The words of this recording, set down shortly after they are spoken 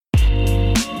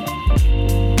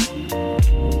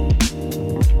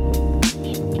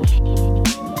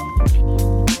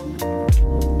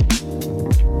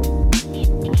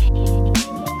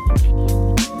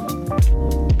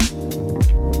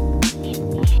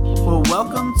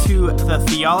to the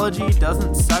Theology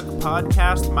Doesn't Suck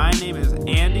podcast. My name is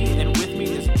Andy, and with me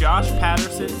is Josh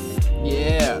Patterson.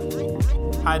 Yeah.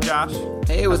 Hi, Josh.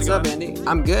 Hey, what's up, Andy?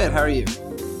 I'm good. How are you?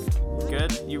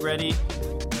 Good. You ready?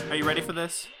 Are you ready for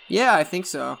this? Yeah, I think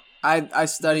so. I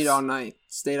studied all night.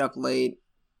 Stayed up late.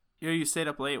 You stayed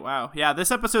up late. Wow. Yeah,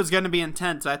 this episode's going to be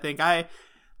intense, I think.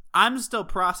 I'm still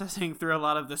processing through a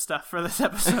lot of this stuff for this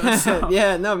episode. So,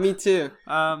 yeah, no, me too.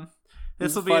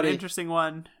 This will be an interesting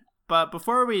one. But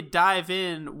before we dive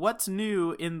in, what's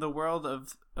new in the world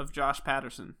of Josh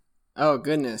Patterson? Oh,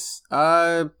 goodness.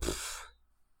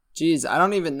 Geez, I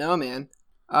don't even know, man.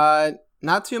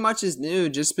 Not too much is new.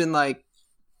 Just been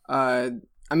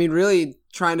really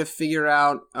trying to figure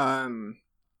out,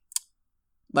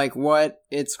 what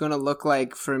it's going to look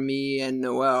like for me and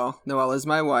Noelle. Noelle is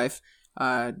my wife.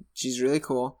 She's really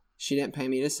cool. She didn't pay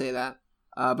me to say that.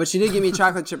 But she did give me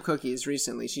chocolate chip cookies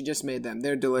recently. She just made them.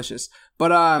 They're delicious. But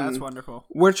that's wonderful.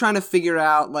 We're trying to figure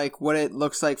out what it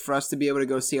looks like for us to be able to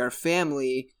go see our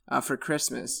family for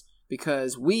Christmas,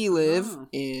 because we live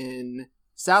in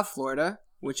South Florida,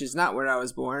 which is not where I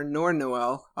was born, nor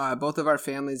Noelle. Both of our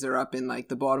families are up in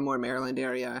the Baltimore, Maryland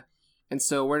area, and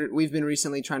so we've been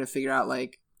recently trying to figure out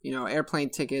airplane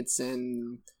tickets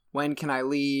and when can I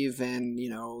leave, and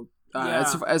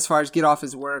as far as get off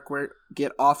of work,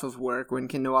 when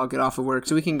can Noelle get off of work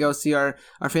so we can go see our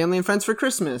family and friends for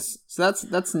Christmas. So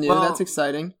that's new. That's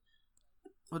exciting.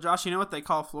 Well, Josh, you know what they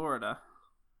call Florida?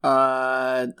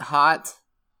 Hot.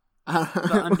 The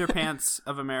underpants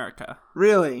of America.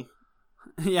 Really?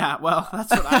 Yeah, well,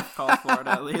 that's what I call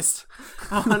Florida, at least.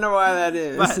 I wonder why that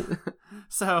is.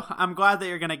 So I'm glad that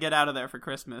you're going to get out of there for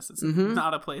Christmas. It's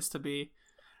not a place to be.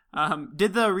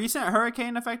 Did the recent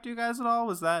hurricane affect you guys at all?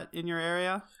 Was that in your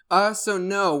area? So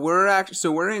no, we're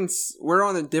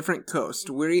on a different coast.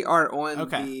 We are on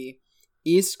the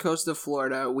east coast of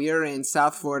Florida. We are in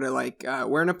South Florida.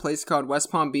 We're in a place called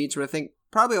West Palm Beach, where I think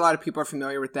probably a lot of people are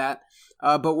familiar with that.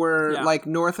 But we're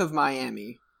north of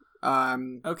Miami.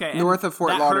 North of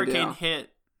Fort Lauderdale.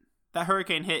 That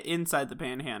hurricane hit inside the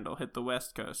Panhandle, hit the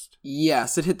West Coast.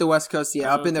 Yes, it hit the West Coast,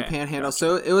 up in the Panhandle. Gotcha.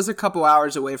 So it was a couple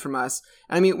hours away from us.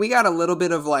 I mean, we got a little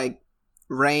bit of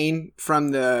rain from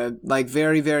the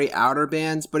very, very outer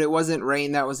bands, but it wasn't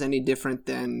rain that was any different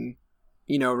than,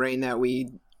 rain that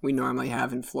we normally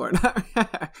have in Florida.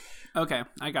 Okay,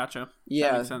 I gotcha.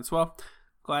 Yeah. That makes sense. Well,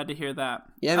 glad to hear that.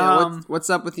 Yeah, man, what's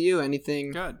up with you?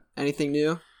 Anything good? Anything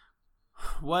new?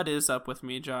 What is up with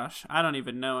me, Josh? I don't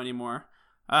even know anymore.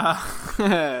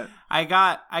 I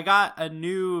got a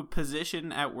new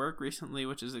position at work recently,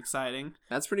 which is exciting.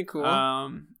 That's pretty cool.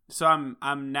 So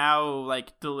I'm now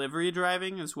delivery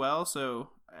driving as well. So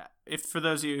if for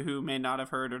those of you who may not have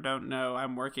heard or don't know, I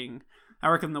work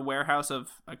in the warehouse of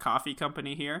a coffee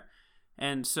company here,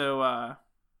 and so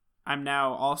I'm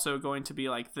now also going to be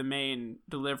the main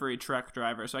delivery truck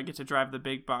driver. So I get to drive the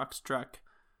big box truck.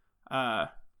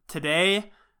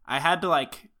 Today I had to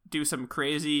do some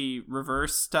crazy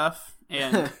reverse stuff,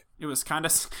 and it was kind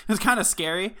of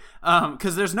scary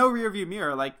because there's no rear view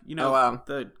mirror.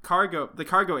 The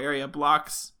cargo area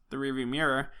blocks the rear view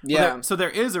mirror. Yeah. So there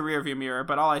is a rear view mirror,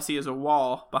 but all I see is a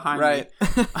wall behind me.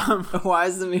 Right. Why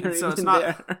is the mirror even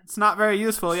there? It's not very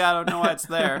useful. Yeah, I don't know why it's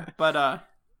there. But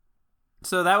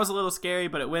so that was a little scary,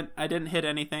 but I didn't hit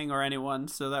anything or anyone,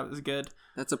 so that was good.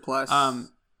 That's a plus.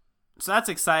 So that's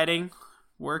exciting.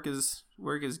 Work is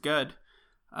good.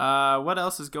 What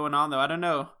else is going on though? I don't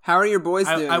know. How are your boys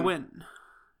doing? I went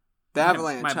the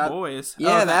Avalanche. My boys.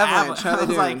 Yeah, the Avalanche. How are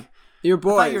they doing? Your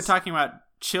boys. I thought you were talking about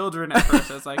children at first.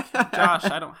 I was like, Josh,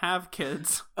 I don't have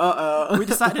kids. We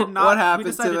decided not. What happened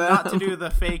we decided to them? not to do the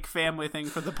fake family thing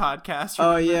for the podcast.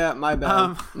 Oh yeah, my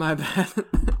bad. My bad.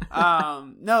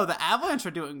 No, the Avalanche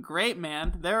are doing great,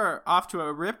 man. They're off to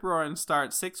a rip-roaring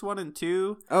start,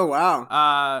 6-1-2. Oh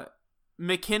wow.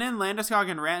 McKinnon,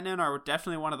 Landeskog, and Rantanen are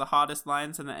definitely one of the hottest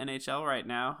lines in the NHL right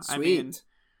now. Sweet. I mean,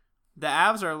 the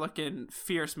Avs are looking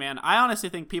fierce, man. I honestly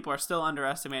think people are still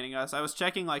underestimating us. I was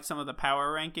checking some of the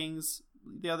power rankings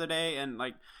the other day, and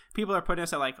people are putting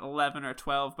us at 11 or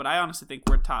 12, but I honestly think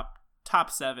we're top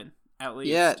 7 at least.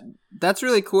 Yeah, that's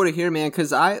really cool to hear, man,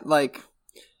 because I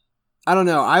don't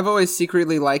know. I've always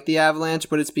secretly liked the Avalanche,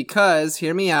 but it's because,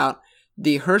 hear me out,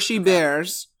 the Hershey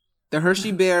Bears... The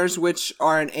Hershey Bears, which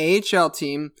are an AHL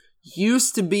team,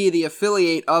 used to be the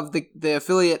affiliate of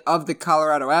the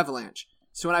Colorado Avalanche.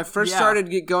 So when I first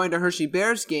started going to Hershey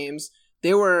Bears games,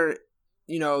 they were,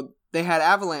 they had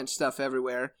Avalanche stuff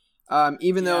everywhere.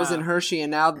 Even though it was in Hershey,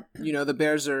 and now, the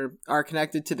Bears are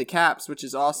connected to the Caps, which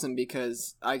is awesome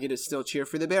because I get to still cheer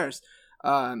for the Bears.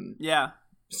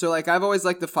 So I've always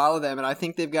liked to follow them, and I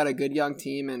think they've got a good young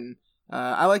team, and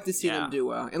I like to see Yeah. them do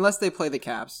well, unless they play the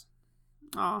Caps.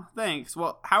 Oh, thanks.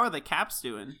 Well, how are the Caps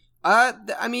doing?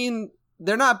 I mean,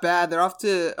 they're not bad. They're off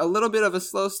to a little bit of a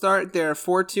slow start. They're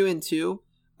 4-2-2.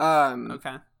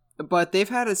 Okay. But they've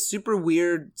had a super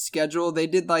weird schedule. They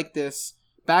did like this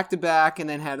back-to-back and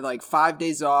then had like 5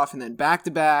 days off and then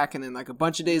back-to-back and then like a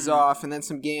bunch of days off and then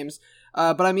some games.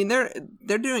 But I mean,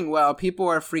 they're doing well. People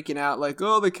are freaking out like,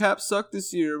 oh, the Caps suck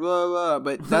this year, blah, blah.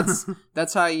 But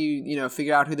that's how you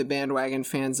figure out who the bandwagon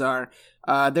fans are.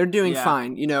 They're doing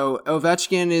fine.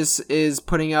 Ovechkin is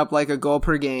putting up like a goal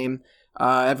per game.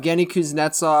 Evgeny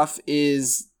Kuznetsov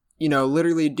is,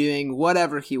 literally doing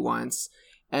whatever he wants.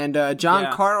 And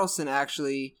John Carlson,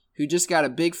 actually, who just got a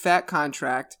big fat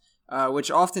contract, which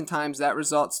oftentimes that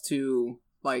results to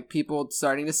like people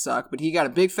starting to suck, but he got a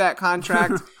big fat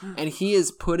contract and he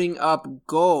is putting up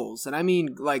goals. And I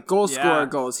mean like goal scorer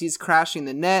goals. He's crashing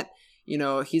the net.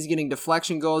 He's getting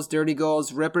deflection goals, dirty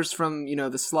goals, rippers from,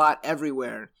 the slot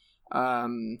everywhere.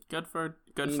 Good for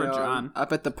John.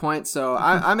 Up at the point. So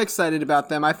I'm excited about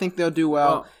them. I think they'll do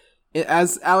well.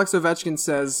 As Alex Ovechkin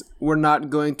says, we're not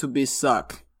going to be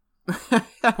suck.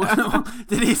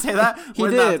 Did he say that? He We're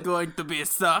did. not going to be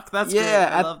suck. That's great.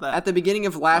 I love that. At the beginning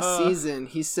of last season,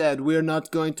 he said, we're not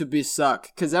going to be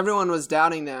suck. Because everyone was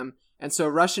doubting them. And so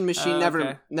Russian Machine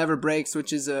Never Breaks,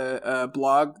 which is a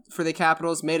blog for the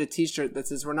Capitals, made a t-shirt that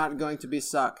says, we're not going to be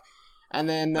suck. And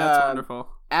then that's wonderful.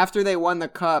 After they won the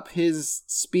cup, his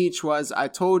speech was, I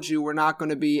told you we're not going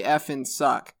to be effing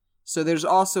suck. So there's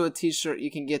also a t-shirt you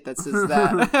can get that says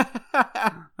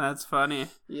that. That's funny.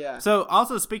 Yeah. So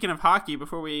also speaking of hockey,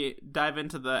 before we dive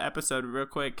into the episode real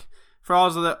quick, for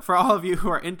all of you who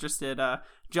are interested,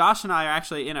 Josh and I are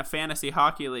actually in a fantasy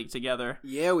hockey league together.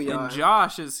 Yeah, we are. And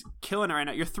Josh is killing it right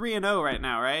now. You're 3-0 right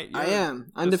now, right? I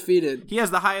am. Undefeated. He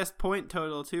has the highest point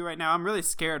total too right now. I'm really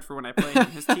scared for when I play him.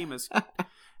 His team is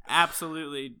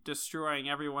absolutely destroying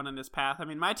everyone in his path. I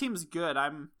mean, my team's good.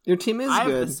 Your team is good. I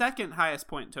have the second highest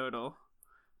point total,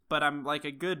 but I'm like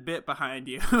a good bit behind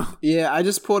you. Yeah, I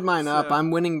just pulled mine up.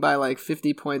 I'm winning by like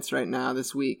 50 points right now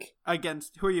this week.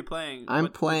 Against who are you playing? I'm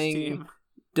playing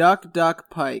Duck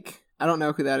Pike. I don't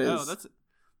know who that is. Oh,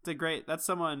 that's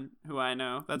someone who I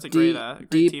know. That's a great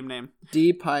team name.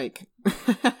 D Pike.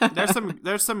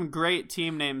 There's some great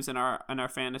team names in our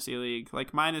fantasy league.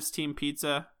 Like mine is Team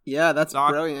Pizza. Yeah, that's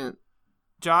brilliant.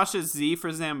 Josh is Z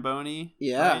for Zamboni.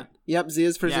 Yeah. Right? Yep, Z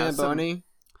is for Zamboni.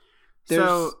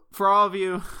 So for all of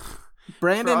you,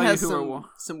 Brandon has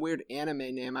some weird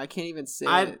anime name. I can't even say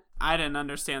it. I didn't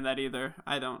understand that either.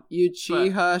 I don't.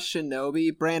 Uchiha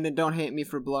Shinobi. Brandon, don't hate me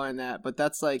for blowing that, but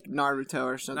that's like Naruto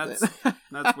or something.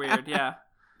 That's weird. Yeah.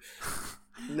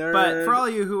 Nerd. But for all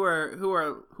you who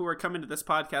are coming to this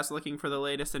podcast looking for the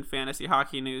latest in fantasy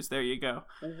hockey news, there you go.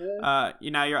 Mm-hmm.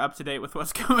 You're up to date with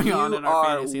what's going on in our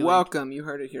fantasy league. You are welcome. You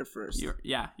heard it here first.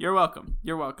 You're welcome.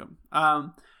 You're welcome.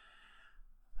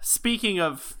 Speaking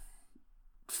of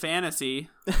fantasy,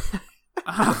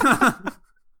 we're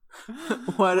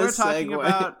talking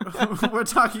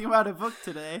about a book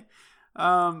today.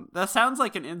 That sounds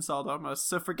like an insult almost.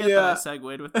 So forget that I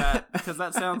segued with that because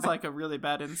that sounds like a really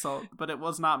bad insult, but it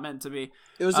was not meant to be.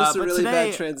 It was just a really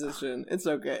bad transition. It's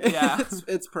okay. Yeah,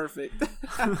 it's perfect.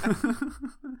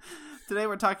 Today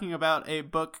we're talking about a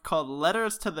book called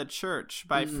Letters to the Church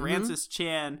by Francis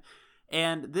Chan.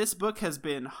 And this book has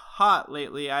been hot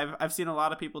lately. I've seen a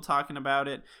lot of people talking about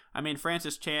it. I mean,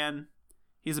 Francis Chan,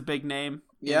 he's a big name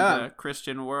in the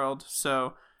Christian world.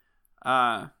 So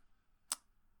I'm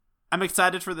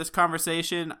excited for this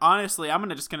conversation. Honestly, I'm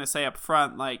just going to say up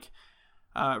front, like,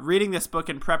 reading this book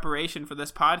in preparation for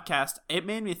this podcast, it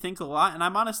made me think a lot. And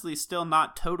I'm honestly still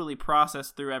not totally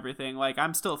processed through everything. Like,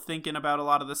 I'm still thinking about a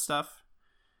lot of this stuff.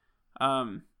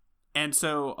 And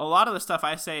so a lot of the stuff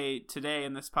I say today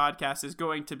in this podcast is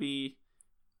going to be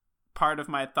part of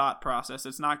my thought process.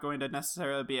 It's not going to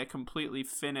necessarily be a completely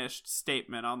finished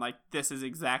statement on like, this is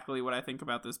exactly what I think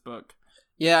about this book.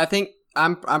 Yeah, I think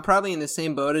I'm probably in the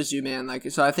same boat as you, man. Like,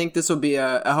 so I think this will be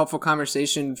a helpful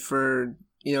conversation for,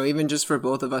 even just for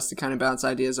both of us to kind of bounce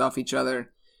ideas off each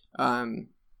other. But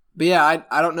yeah,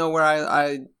 I don't know where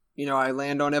I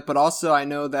land on it, but also I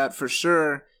know that for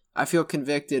sure I feel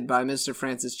convicted by Mr.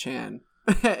 Francis Chan.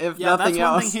 If nothing else. That's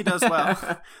one thing he does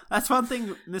well. That's one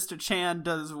thing Mr. Chan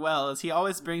does well is he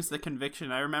always brings the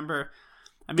conviction. I remember.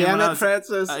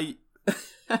 Francis.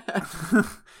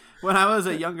 When I was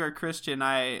a younger Christian,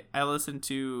 I listened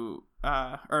to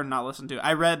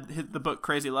I read the book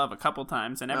Crazy Love a couple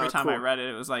times, and every time I read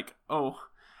it was like, oh,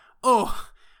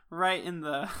 right in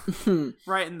the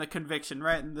conviction,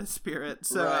 right in the spirit.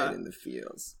 So right in the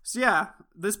feels. So yeah,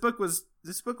 this book was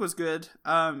good.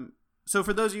 so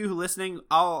for those of you who are listening,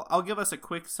 I'll give us a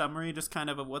quick summary, just kind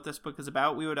of what this book is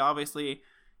about. We would obviously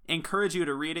encourage you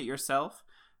to read it yourself,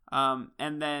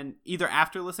 and then either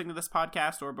after listening to this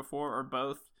podcast or before or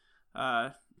both,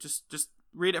 just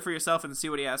read it for yourself and see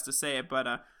what he has to say.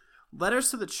 But Letters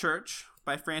to the Church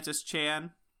by Francis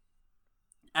Chan,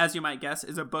 as you might guess,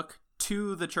 is a book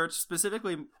to the church,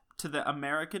 specifically to the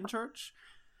American church.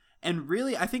 And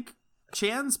really, I think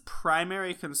Chan's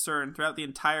primary concern throughout the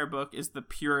entire book is the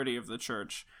purity of the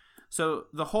church. So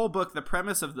the whole book, the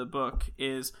premise of the book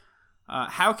is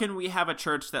how can we have a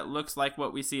church that looks like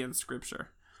what we see in Scripture?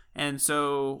 And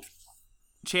so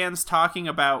Chan's talking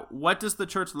about what does the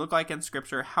church look like in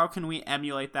Scripture? How can we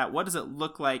emulate that? What does it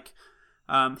look like?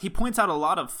 He points out a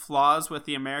lot of flaws with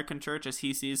the American church as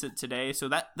he sees it today. So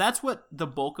that's what the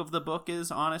bulk of the book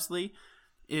is, honestly,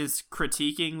 is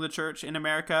critiquing the church in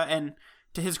America. And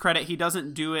to his credit, he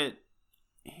doesn't do it.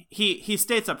 He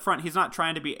states up front, he's not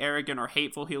trying to be arrogant or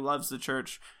hateful. He loves the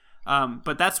church.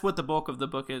 But that's what the bulk of the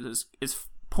book is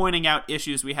pointing out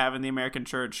issues we have in the American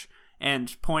church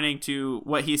and pointing to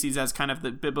what he sees as kind of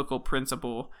the biblical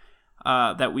principle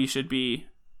that we should be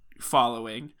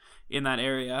following in that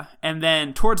area. And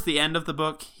then towards the end of the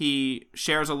book, he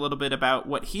shares a little bit about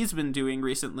what he's been doing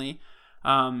recently,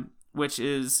 which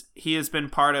is he has been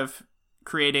part of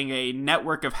creating a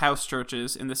network of house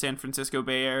churches in the San Francisco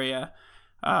Bay Area,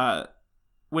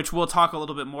 which we'll talk a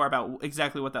little bit more about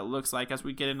exactly what that looks like as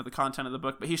we get into the content of the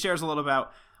book. But he shares a little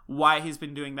about why he's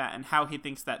been doing that and how he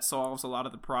thinks that solves a lot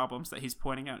of the problems that he's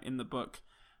pointing out in the book.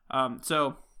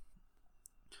 Some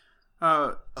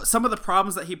of the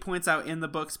problems that he points out in the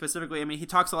book specifically, I mean, he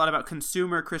talks a lot about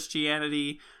consumer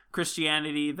Christianity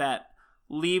that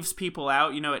leaves people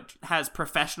out. You know, it has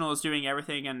professionals doing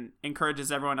everything and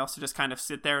encourages everyone else to just kind of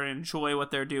sit there and enjoy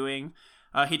what they're doing.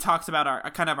 He talks about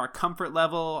our comfort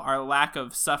level, our lack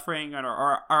of suffering, and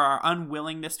our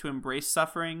unwillingness to embrace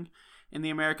suffering in the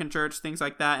American church, things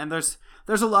like that. And there's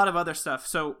a lot of other stuff.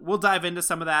 So we'll dive into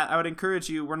some of that. I would encourage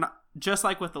you, we're not, just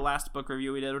like with the last book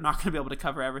review we did, we're not going to be able to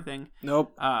cover everything.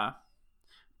 Nope.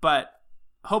 But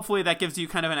hopefully that gives you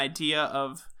kind of an idea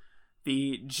of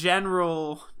the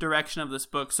general direction of this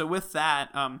book. So with that,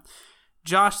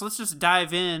 Josh, let's just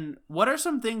dive in. What are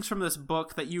some things from this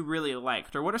book that you really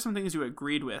liked, or what are some things you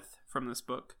agreed with from this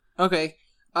book? Okay.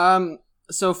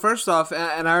 So first off,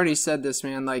 and I already said this,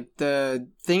 man, like the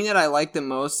thing that I like the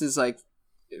most is like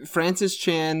Francis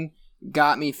Chan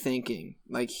got me thinking.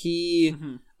 Like he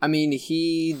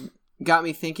got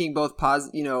me thinking both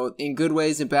in good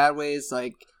ways and bad ways.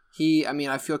 Like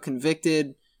I feel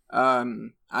convicted.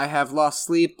 I have lost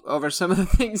sleep over some of the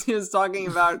things he was talking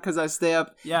about because I stay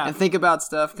up and think about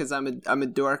stuff because I'm a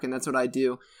dork and that's what I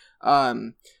do.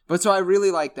 But so I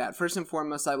really like that. First and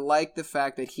foremost, I like the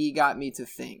fact that he got me to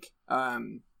think,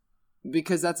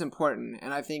 because that's important.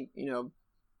 And I think,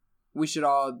 we should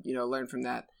all, learn from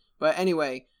that. But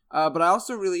anyway, but I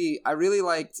also really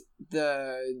liked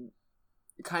the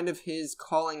kind of his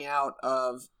calling out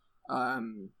of,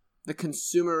 the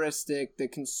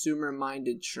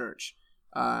consumer-minded church.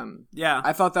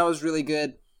 I thought that was really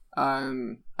good.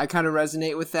 I kind of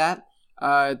resonate with that.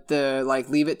 The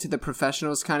leave it to the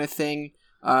professionals kind of thing.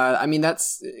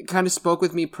 That's kind of spoke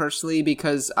with me personally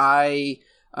because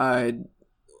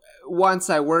once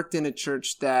I worked in a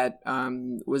church that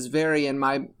was very, in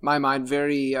my mind,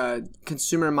 very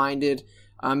consumer minded.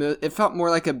 It felt more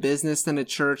like a business than a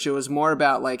church. It was more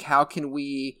about like how can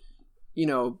we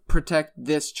protect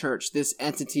this church, this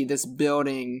entity, this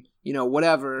building,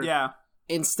 whatever. Yeah.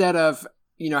 Instead of,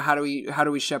 how do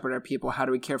we shepherd our people? How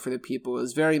do we care for the people? It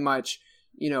was very much,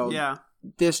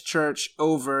 this church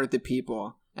over the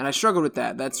people. And I struggled with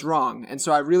that. That's wrong. And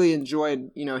so I really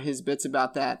enjoyed, his bits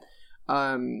about that.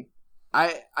 I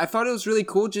thought it was really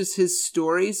cool, just his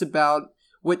stories about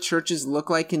what churches look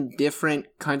like in different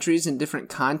countries and different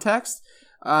contexts.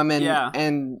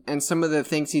 And some of the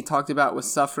things he talked about with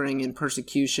suffering and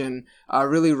persecution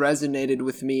really resonated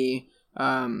with me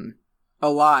a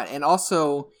lot. And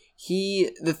also,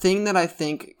 the thing that I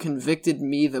think convicted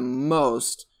me the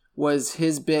most was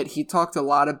his bit. He talked a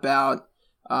lot about,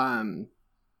 and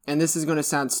this is going to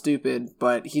sound stupid,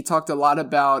 but he talked a lot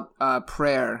about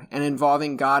prayer and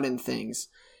involving God in things.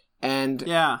 And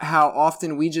how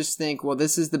often we just think, well,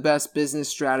 this is the best business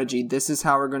strategy. This is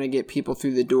how we're going to get people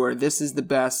through the door. This is the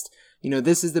best,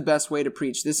 this is the best way to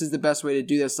preach. This is the best way to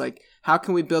do this. Like, how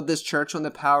can we build this church on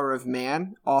the power of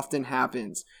man? Often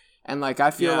happens. And I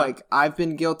feel like I've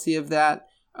been guilty of that.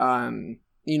 In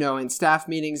staff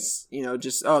meetings,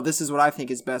 just, this is what I think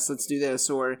is best. Let's do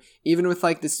this. Or even with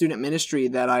the student ministry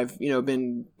that I've,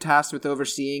 been tasked with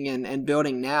overseeing and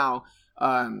building now.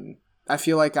 I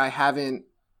feel like I haven't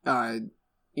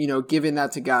giving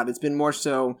that to God. It's been more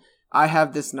so, I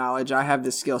have this knowledge, I have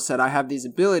this skill set, I have these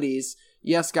abilities.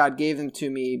 Yes, God gave them to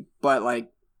me, but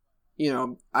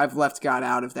I've left God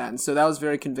out of that. And so that was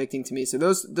very convicting to me. So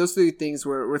those three things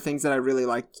were things that I really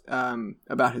liked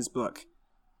about his book.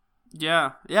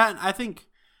 Yeah. And I think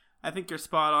you're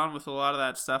spot on with a lot of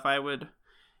that stuff.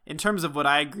 In terms of what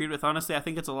I agreed with, honestly, I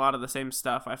think it's a lot of the same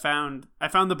stuff. I found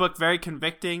the book very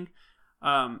convicting.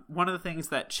 One of the things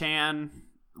that Chan,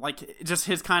 just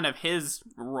his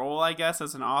role, I guess,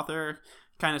 as an author,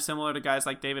 kind of similar to guys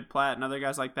like David Platt and other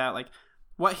guys like that,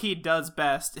 what he does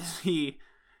best is he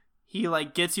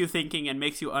gets you thinking and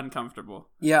makes you uncomfortable.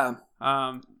 Yeah.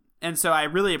 And so I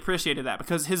really appreciated that,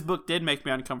 because his book did make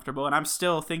me uncomfortable, and I'm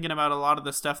still thinking about a lot of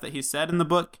the stuff that he said in the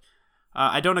book.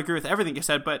 I don't agree with everything he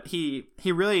said, but he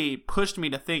really pushed me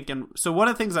to think. And so one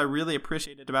of the things I really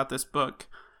appreciated about this book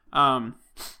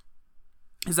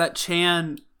is that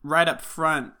Chan, right up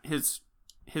front, his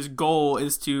goal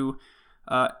is to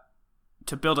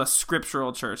build a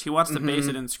scriptural church. He wants to base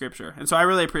it in scripture. And so I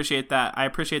really appreciate that. I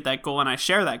appreciate that goal, and I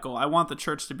share that goal. I want the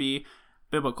church to be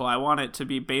biblical. I want it to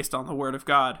be based on the Word of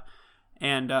God.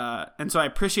 And so I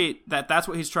appreciate that that's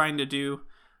what he's trying to do.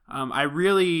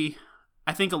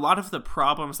 I think a lot of the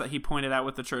problems that he pointed out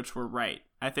with the church were right.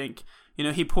 I think,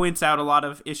 he points out a lot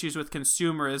of issues with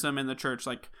consumerism in the church.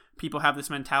 Like, people have this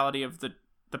mentality of the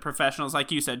professionals,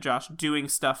 like you said, Josh, doing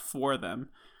stuff for them.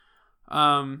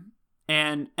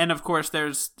 And of course,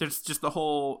 there's just the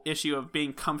whole issue of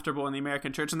being comfortable in the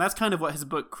American church. And that's kind of what his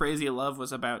book Crazy Love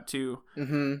was about too.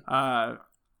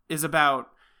 Is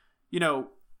about,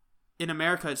 in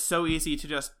America, it's so easy to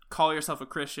just call yourself a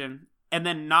Christian and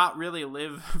then not really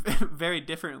live very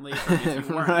differently from if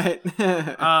you weren't. Right.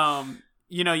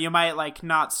 You might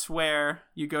not swear,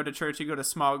 you go to church, you go to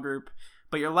small group,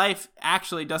 but your life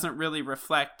actually doesn't really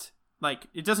reflect,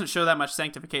 it doesn't show that much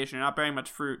sanctification. You're not bearing much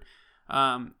fruit.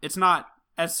 It's not,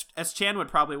 as Chan would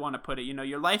probably want to put it,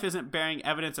 your life isn't bearing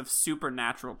evidence of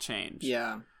supernatural change.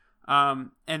 Yeah.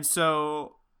 And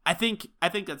so I think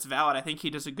that's valid. I think he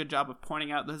does a good job of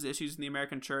pointing out those issues in the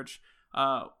American church.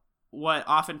 What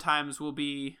oftentimes will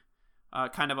be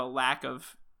kind of a lack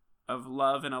of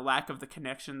love and a lack of the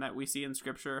connection that we see in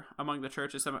Scripture among the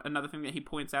church is another thing that he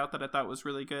points out that I thought was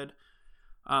really good.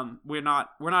 We're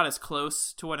not as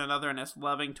close to one another and as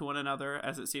loving to one another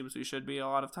as it seems we should be a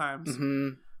lot of times.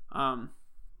 And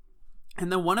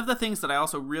then one of the things that I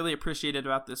also really appreciated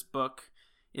about this book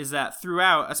is that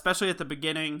throughout, especially at the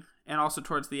beginning and also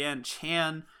towards the end,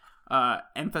 Chan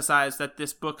emphasized that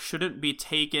this book shouldn't be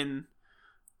taken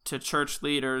to church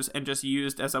leaders and just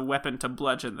used as a weapon to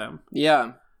bludgeon them.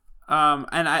 Yeah.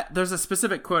 And there's a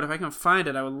specific quote. If I can find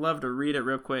it, I would love to read it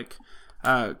real quick.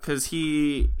 Because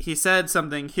he said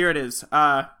something. Here it is.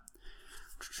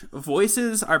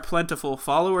 Voices are plentiful,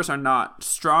 followers are not.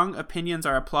 Strong opinions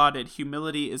are applauded,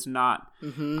 humility is not.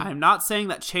 I am not saying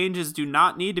that changes do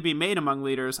not need to be made among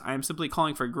leaders. I am simply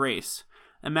calling for grace.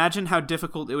 Imagine how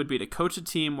difficult it would be to coach a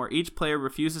team where each player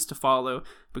refuses to follow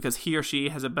because he or she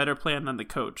has a better plan than the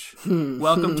coach.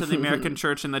 Welcome to the American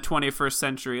church in the 21st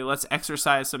century. Let's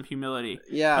exercise some humility.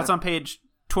 Yeah. That's on page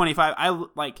 25.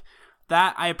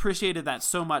 I appreciated that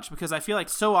so much because I feel like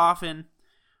so often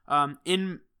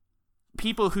in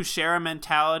people who share a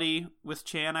mentality with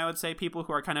Chan, I would say, people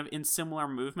who are kind of in similar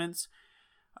movements,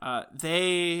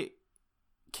 they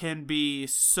can be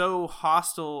so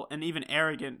hostile and even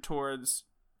arrogant towards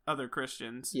other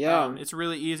Christians. Yeah. It's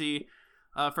really easy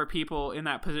for people in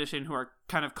that position who are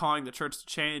kind of calling the church to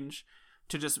change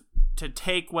to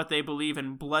take what they believe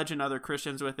and bludgeon other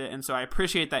Christians with it. And so I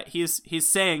appreciate that he's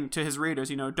saying to his readers,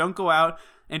 don't go out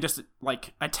and just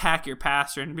attack your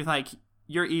pastor and be like,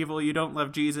 you're evil, you don't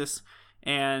love Jesus,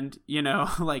 and you're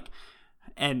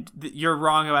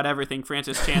wrong about everything.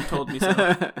 Francis Chan told me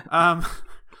so.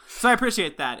 So I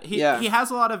appreciate that. He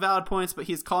has a lot of valid points, but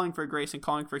he's calling for grace and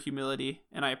calling for humility,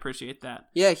 and I appreciate that.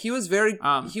 Yeah, he was very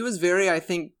I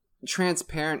think,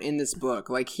 transparent in this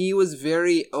book. He was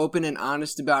very open and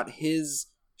honest about his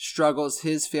struggles,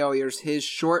 his failures, his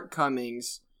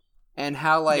shortcomings, and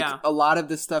how a lot of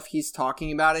the stuff he's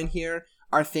talking about in here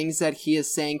are things that he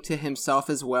is saying to himself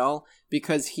as well,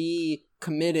 because he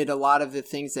committed a lot of the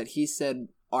things that he said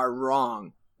are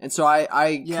wrong. And so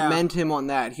I commend him on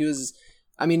that. He was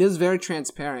very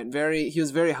transparent, he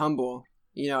was very humble,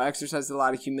 exercised a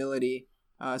lot of humility.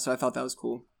 So I thought that was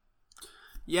cool.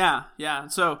 Yeah.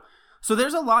 So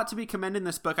there's a lot to be commended in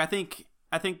this book. I think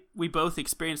we both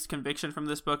experienced conviction from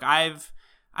this book. I've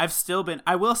still been,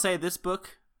 I will say this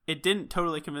book it didn't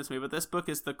totally convince me, but this book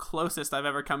is the closest I've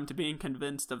ever come to being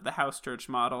convinced of the house church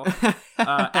model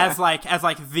as like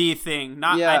the thing.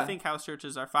 Not I think house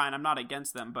churches are fine. I'm not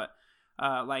against them, but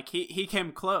like he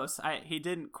came close. He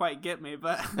didn't quite get me,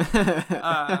 but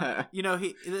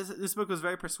this book was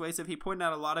very persuasive. He pointed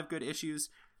out a lot of good issues,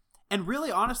 and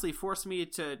really honestly forced me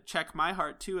to check my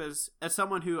heart too, as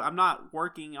someone who, I'm not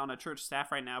working on a church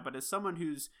staff right now, but as someone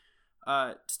who's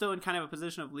still in kind of a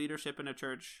position of leadership in a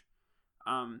church.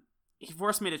 He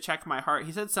forced me to check my heart.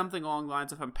 He said something along the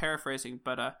lines of, I'm paraphrasing,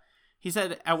 but he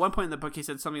said at one point in the book, he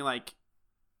said something like,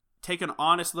 take an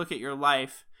honest look at your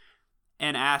life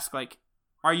and ask, like,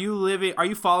 are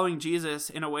you following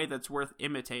Jesus in a way that's worth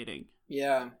imitating?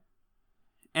 Yeah.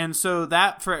 And so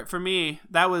that for me,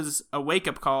 that was a wake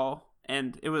up call,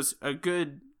 and it was a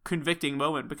good convicting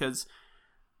moment, because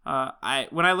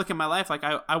when I look at my life, like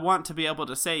I want to be able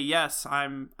to say, yes,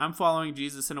 I'm following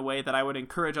Jesus in a way that I would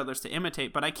encourage others to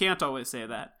imitate, but I can't always say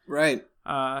that. Right.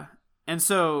 And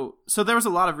so there was a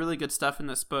lot of really good stuff in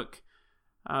this book.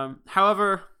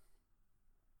 However,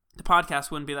 the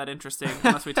podcast wouldn't be that interesting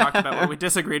unless we talked about what we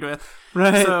disagreed with.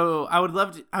 Right. So I would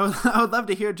love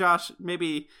to hear, Josh,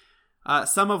 maybe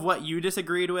some of what you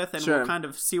disagreed with, and we'll kind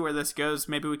of see where this goes.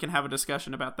 Maybe we can have a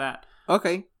discussion about that.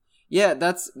 Okay. Yeah,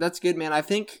 that's good, man. I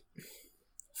think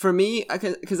for me,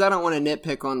 because I don't want to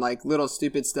nitpick on like little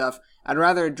stupid stuff, I'd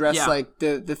rather address like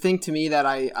the thing to me that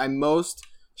I most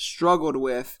struggled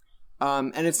with.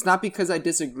 And it's not because I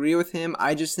disagree with him.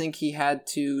 I just think he had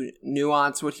to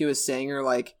nuance what he was saying, or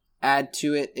like add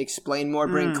to it, explain more,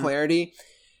 bring clarity.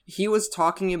 He was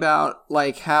talking about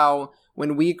like how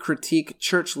when we critique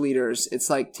church leaders, it's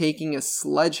like taking a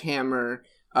sledgehammer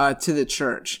to the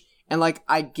church. And like,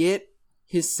 I get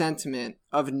his sentiment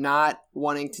of not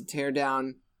wanting to tear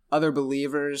down other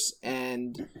believers,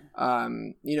 and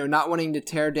not wanting to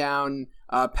tear down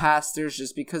pastors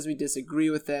just because we disagree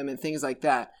with them and things like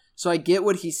that. So I get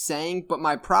what he's saying, but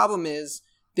my problem is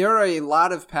there are a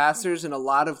lot of pastors and a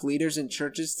lot of leaders in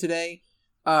churches today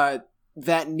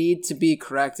that need to be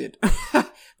corrected,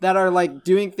 that are like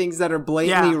doing things that are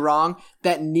blatantly wrong,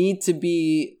 that need to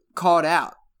be called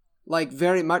out, like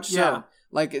very much so.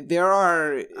 Like there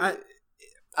are...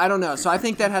 I don't know. So I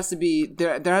think that has to be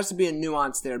there has to be a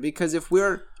nuance there, because if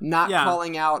we're not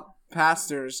calling out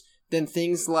pastors, then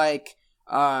things like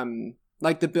the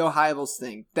Bill Hybels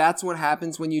thing, that's what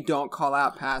happens when you don't call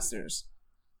out pastors.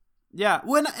 Yeah.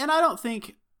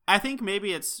 I think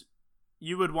maybe it's,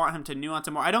 you would want him to nuance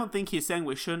it more. I don't think he's saying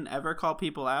we shouldn't ever call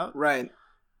people out. Right.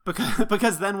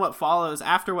 Because then what follows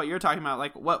after what you're talking about,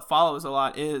 like what follows a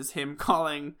lot is him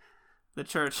calling the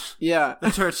church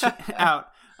out.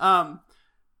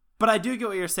 But I do get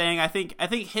what you're saying. I think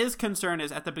his concern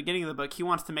is, at the beginning of the book, he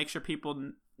wants to make sure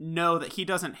people know that he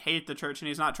doesn't hate the church and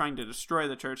he's not trying to destroy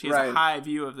the church. He has a high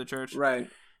view of the church. Right.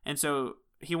 And so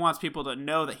he wants people to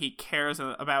know that he cares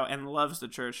about and loves the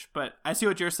church. But I see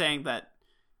what you're saying, that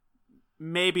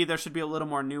maybe there should be a little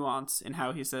more nuance in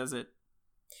how he says it.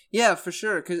 Yeah, for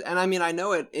sure. And I mean, I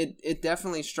know it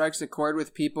definitely strikes a chord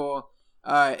with people,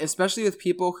 especially with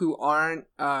people who aren't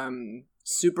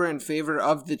super in favor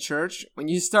of the church. When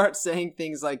you start saying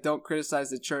things like "don't criticize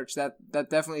the church," that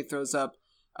definitely throws up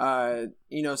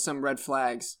some red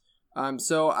flags.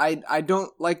 So I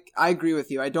don't like, I agree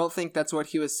with you. I don't think that's what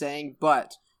he was saying,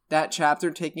 but that chapter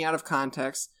taking out of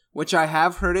context, which I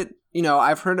have heard it,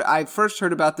 I first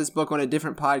heard about this book on a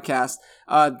different podcast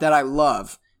that I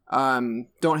love.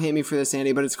 Don't hate me for this,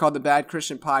 Andy, but it's called the Bad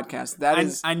Christian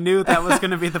Podcast. I knew that was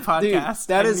going to be the podcast. Dude,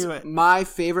 that is my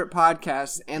favorite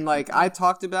podcast. And like, I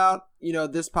talked about,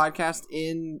 this podcast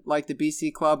in like the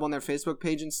BC Club on their Facebook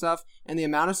page and stuff. And the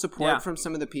amount of support from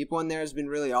some of the people in there has been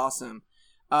really awesome.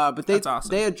 But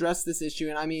they address this issue.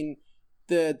 And I mean,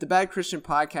 the Bad Christian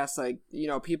Podcast, like,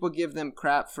 people give them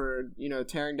crap for,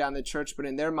 tearing down the church, but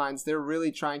in their minds, they're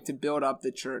really trying to build up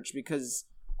the church because,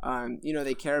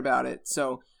 they care about it.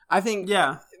 So I think,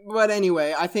 but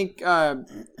anyway, I think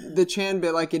the Chan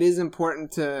bit, like, it is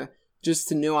important to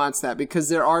nuance that, because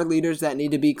there are leaders that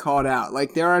need to be called out.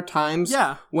 Like, there are times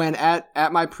when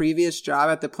at my previous job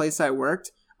at the place I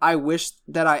worked, I wish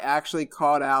that I actually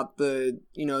called out the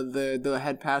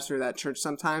head pastor of that church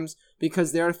sometimes,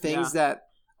 because there are things that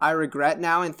I regret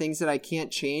now and things that I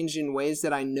can't change in ways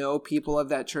that I know people of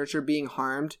that church are being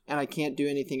harmed and I can't do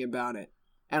anything about it.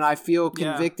 And I feel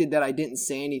convicted that I didn't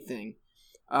say anything.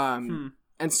 And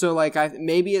so like,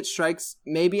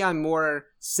 maybe I'm more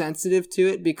sensitive to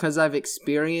it because I've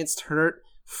experienced hurt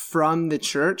from the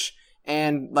church,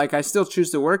 and like, I still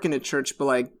choose to work in a church, but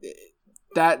like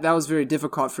that was very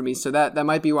difficult for me. So that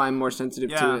might be why I'm more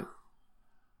sensitive to it.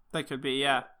 That could be.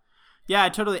 Yeah. Yeah,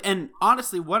 totally. And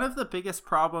honestly, one of the biggest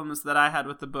problems that I had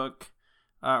with the book,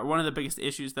 one of the biggest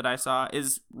issues that I saw,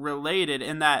 is related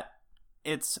in that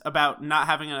it's about not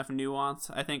having enough nuance,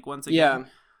 I think, once again.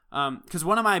 Yeah. Because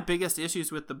one of my biggest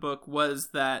issues with the book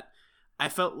was that I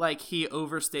felt like he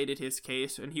overstated his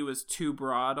case and he was too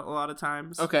broad a lot of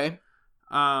times. Okay.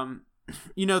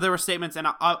 There were statements, and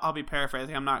I'll be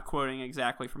paraphrasing. I'm not quoting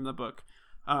exactly from the book.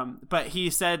 But he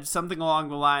said something along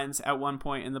the lines at one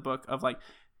point in the book of like,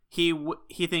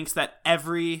 he thinks that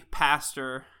every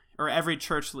pastor or every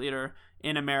church leader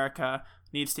in America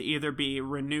needs to either be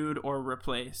renewed or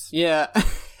replaced. Yeah.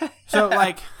 so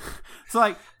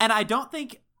and I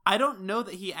don't know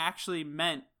that he actually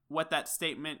meant what that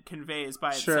statement conveys by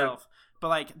itself. But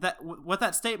like what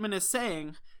that statement is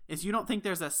saying is you don't think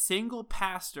there's a single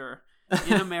pastor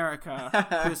in America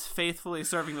who is faithfully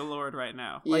serving the Lord right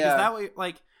now. Like, is that what,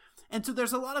 like, and so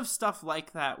there's a lot of stuff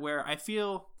like that where I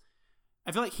feel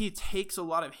like he takes a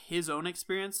lot of his own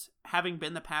experience, having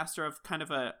been the pastor of kind of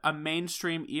a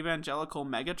mainstream evangelical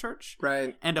megachurch,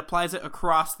 right, and applies it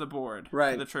across the board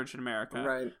right. to the church in America.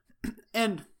 Right.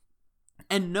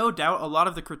 And no doubt a lot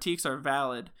of the critiques are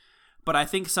valid, but I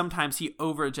think sometimes he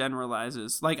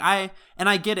overgeneralizes. Like I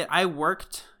get it. I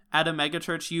worked at a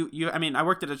megachurch. I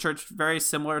worked at a church very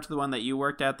similar to the one that you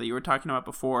worked at, that you were talking about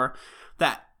before.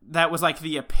 That was like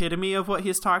the epitome of what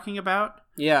he's talking about.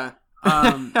 Yeah.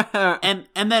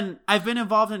 And then I've been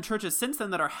involved in churches since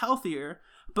then that are healthier,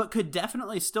 but could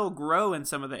definitely still grow in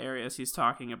some of the areas he's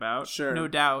talking about. Sure. No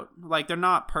doubt. Like, they're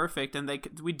not perfect, and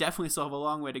we definitely still have a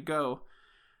long way to go.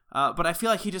 But I feel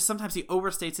like sometimes he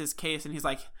overstates his case, and he's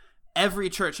like, every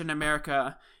church in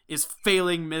America is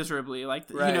failing miserably. Like,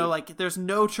 right. Like, there's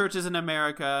no churches in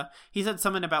America. He said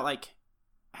something about, like,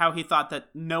 how he thought that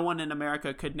no one in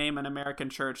America could name an American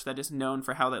church that is known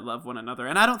for how they love one another.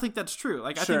 And I don't think that's true.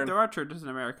 Like, I think there are churches in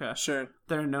America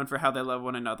that are known for how they love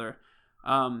one another.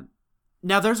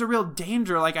 Now, there's a real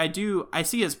danger. Like, I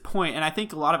see his point, and I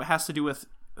think a lot of it has to do with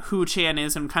who Chan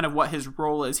is and kind of what his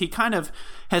role is. He kind of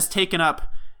has taken up,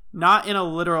 not in a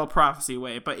literal prophecy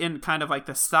way, but in kind of like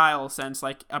the style sense,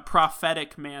 like a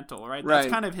prophetic mantle, right?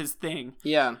 That's kind of his thing.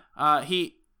 Yeah.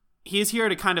 He's here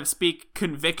to kind of speak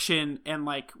conviction and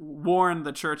like warn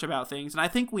the church about things, and I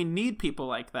think we need people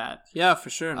like that. Yeah, for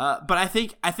sure. But I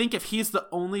think if he's the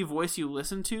only voice you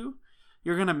listen to,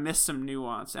 you're gonna miss some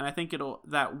nuance, and I think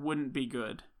that wouldn't be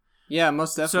good. Yeah,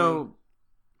 most definitely.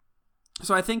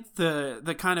 So I think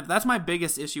the kind of, that's my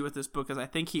biggest issue with this book, is I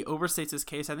think he overstates his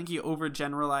case. I think he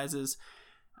overgeneralizes,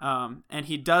 and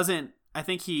he doesn't. I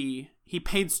think he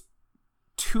paints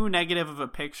too negative of a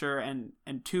picture and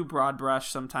too broad brush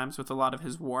sometimes with a lot of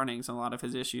his warnings and a lot of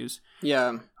his issues.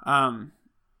 Yeah. I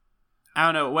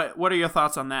don't know. What are your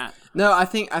thoughts on that? No, I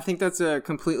think that's a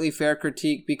completely fair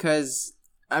critique, because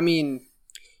I mean,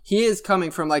 he is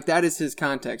coming from, like, that is his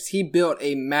context. He built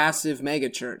a massive mega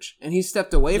church, and he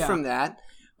stepped away from that,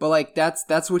 but like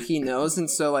that's what he knows.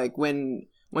 And so like when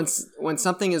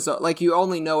something is like, you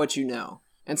only know what you know,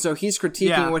 and so he's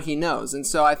critiquing what he knows. And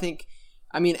so I think,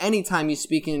 I mean, anytime you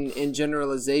speak in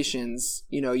generalizations,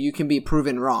 you can be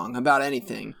proven wrong about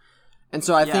anything. And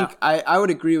so I think I would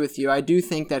agree with you. I do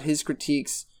think that his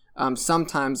critiques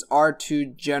sometimes are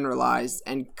too generalized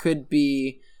and could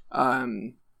be,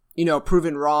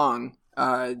 proven wrong,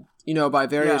 by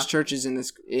various churches in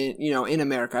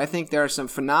America. I think there are some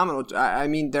phenomenal,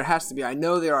 there has to be, I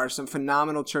know there are some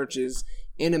phenomenal churches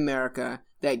in America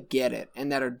that get it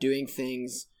and that are doing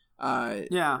things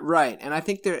right. And I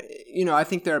think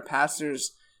there are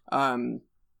pastors,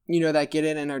 that get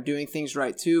it and are doing things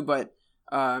right too. But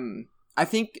I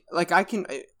think, like,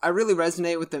 I really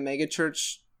resonate with the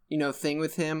megachurch, thing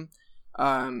with him.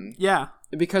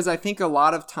 Because I think a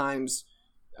lot of times,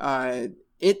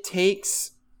 it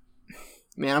takes,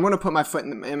 man, I'm going to put my foot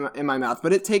in my mouth,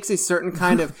 but it takes a certain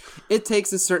kind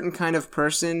of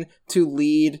person to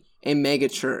lead a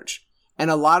megachurch.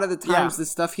 And a lot of the times the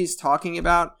stuff he's talking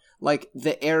about, like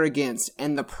the arrogance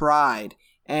and the pride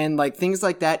and like things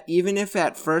like that, even if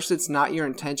at first it's not your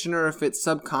intention or if it's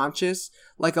subconscious,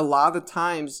 like a lot of the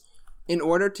times, in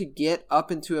order to get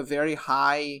up into a very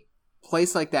high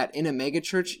place like that in a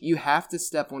megachurch, you have to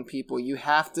step on people. You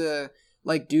have to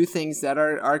like do things that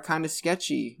are kind of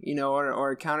sketchy,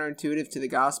 or counterintuitive to the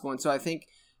gospel. And so I think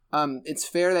it's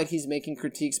fair that he's making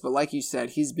critiques, but like you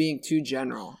said, he's being too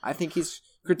general. I think he's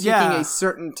critiquing a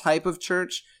certain type of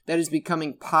church that is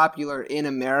becoming popular in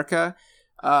America.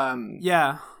 And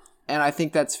I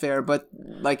think that's fair, but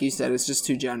like you said, it's just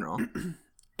too general.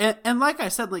 And like I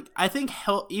said, like, I think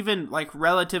even like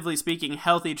relatively speaking,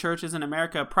 healthy churches in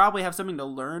America probably have something to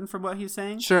learn from what he's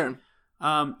saying. Sure.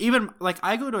 Even like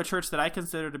I go to a church that I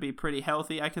consider to be pretty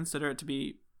healthy. I consider it to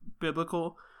be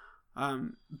biblical.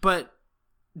 But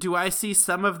do I see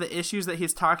some of the issues that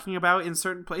he's talking about in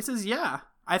certain places? Yeah,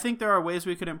 I think there are ways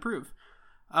we could improve.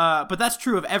 But that's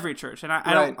true of every church, and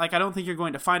I don't think you're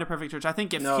going to find a perfect church. I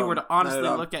think if he were to honestly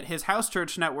look at his house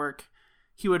church network,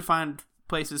 he would find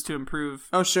places to improve.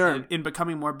 Oh, sure, in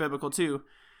becoming more biblical too.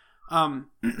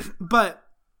 But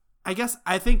I guess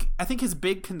I think his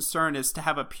big concern is to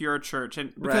have a pure church,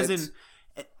 and because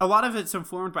a lot of it's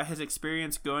informed by his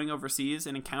experience going overseas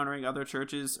and encountering other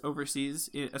churches overseas,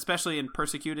 especially in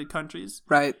persecuted countries.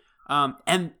 Right.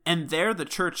 And there the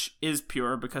church is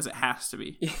pure because it has to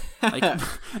be. Like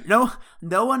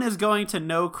no one is going to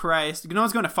know Christ. No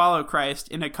one's going to follow Christ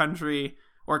in a country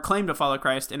or claim to follow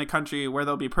Christ in a country where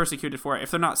they'll be persecuted for it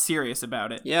if they're not serious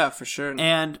about it. Yeah, for sure.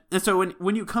 And so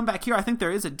when you come back here, I think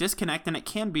there is a disconnect, and it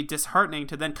can be disheartening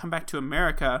to then come back to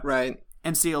America, right,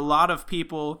 and see a lot of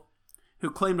people who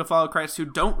claim to follow Christ who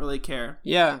don't really care.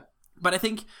 Yeah. But I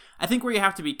think where you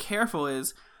have to be careful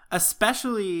is,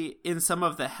 especially in some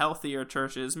of the healthier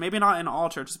churches, maybe not in all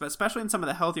churches, but especially in some of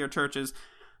the healthier churches,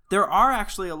 there are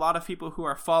actually a lot of people who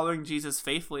are following Jesus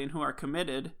faithfully and who are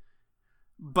committed.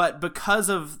 But because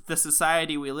of the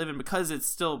society we live in, because it's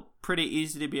still pretty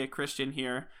easy to be a Christian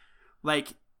here,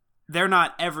 like, they're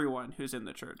not everyone who's in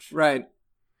the church. Right.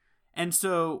 And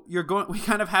so we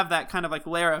kind of have that kind of like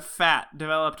layer of fat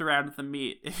developed around the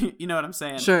meat. You know what I'm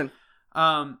saying? Sure.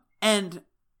 And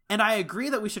I agree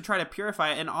that we should try to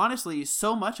purify it. And honestly,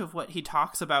 so much of what he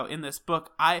talks about in this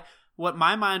book, what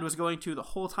my mind was going to the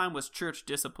whole time was church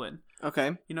discipline.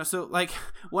 Okay. You know, so like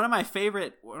one of my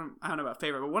favorite, I don't know about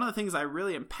favorite, but one of the things I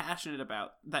really am passionate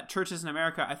about that churches in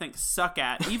America, I think, suck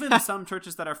at, even some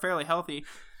churches that are fairly healthy,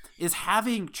 is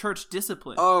having church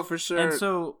discipline. Oh, for sure. And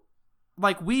so,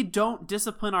 like, we don't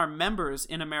discipline our members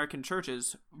in American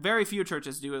churches. Very few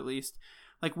churches do, at least.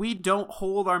 Like, we don't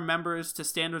hold our members to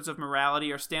standards of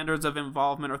morality or standards of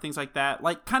involvement or things like that.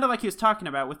 Like, kind of like he was talking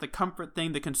about with the comfort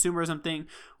thing, the consumerism thing.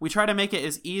 We try to make it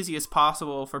as easy as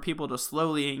possible for people to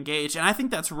slowly engage. And I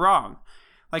think that's wrong.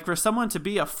 Like, for someone to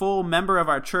be a full member of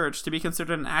our church, to be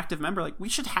considered an active member, like, we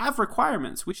should have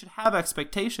requirements. We should have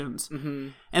expectations. Mm-hmm.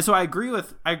 And so I agree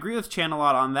with Chan a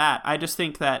lot on that. I just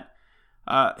think that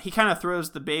he kind of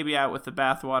throws the baby out with the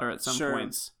bathwater at some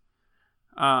points.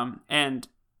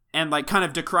 And like kind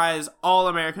of decries all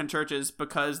American churches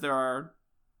because there are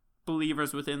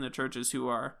believers within the churches who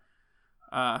are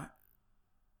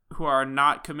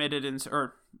not committed,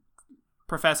 or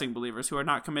professing believers who are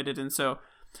not committed. And so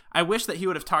I wish that he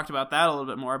would have talked about that a little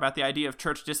bit more, about the idea of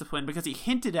church discipline, because he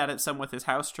hinted at it some with his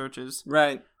house churches.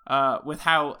 Right. With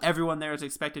how everyone there is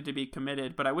expected to be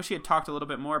committed. But I wish he had talked a little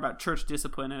bit more about church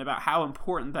discipline and about how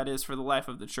important that is for the life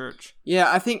of the church. Yeah,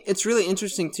 I think it's really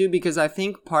interesting, too, because I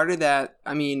think part of that,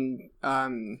 I mean,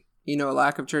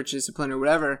 lack of church discipline or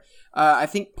whatever, I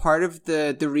think part of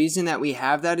the reason that we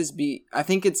have that is I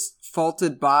think it's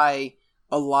faulted by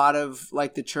a lot of,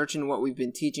 like, the church and what we've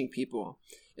been teaching people.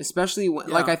 Especially,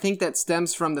 like, I think that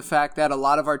stems from the fact that a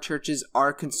lot of our churches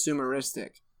are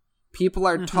consumeristic. People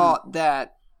are taught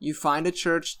that you find a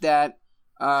church that,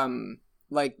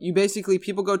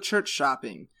 people go church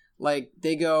shopping. Like,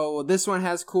 they go, well, this one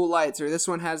has cool lights, or this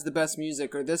one has the best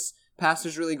music, or this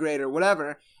pastor's really great, or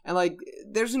whatever. And, like,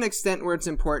 there's an extent where it's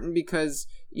important because,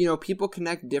 people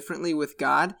connect differently with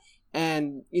God.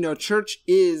 And, church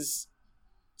is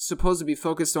supposed to be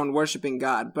focused on worshiping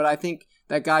God. But I think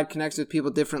that God connects with people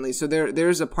differently. So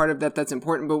there's a part of that that's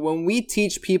important. But when we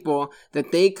teach people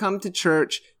that they come to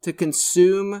church to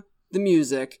consume the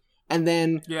music and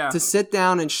then to sit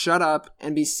down and shut up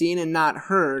and be seen and not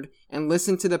heard and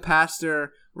listen to the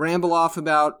pastor ramble off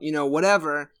about,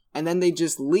 whatever, and then they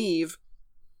just leave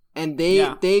and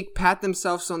they pat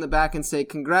themselves on the back and say,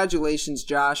 "Congratulations,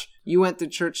 Josh, you went to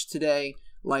church today."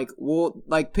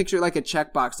 Picture like a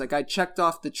checkbox. Like, I checked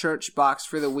off the church box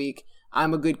for the week.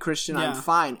 I'm a good Christian. I'm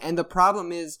fine. And the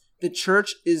problem is the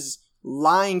church is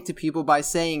lying to people by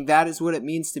saying that is what it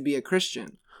means to be a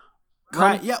Christian.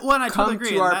 Right. Yeah. Well, and I totally agree.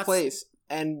 Come to our place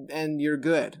and you're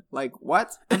good. Like,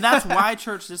 what? And that's why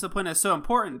church discipline is so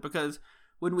important, because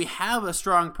when we have a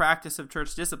strong practice of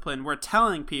church discipline, we're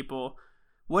telling people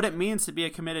what it means to be a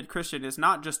committed Christian is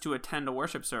not just to attend a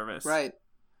worship service. Right.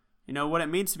 What it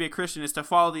means to be a Christian is to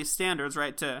follow these standards,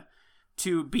 right?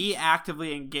 To be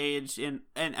actively engaged in,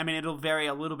 and I mean, it'll vary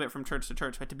a little bit from church to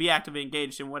church, but to be actively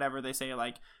engaged in whatever they say,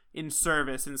 like in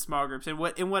service, in small groups, in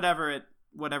whatever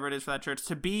it is for that church,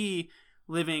 to be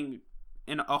living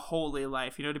in a holy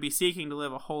life, to be seeking to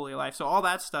live a holy life. So all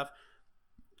that stuff,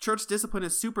 church discipline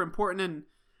is super important.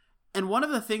 And one of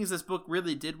the things this book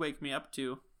really did wake me up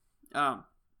to,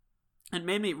 and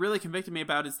made me really convicted me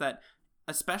about is that,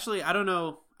 especially, I don't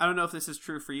know if this is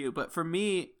true for you, but for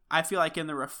me, I feel like in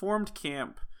the Reformed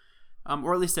camp,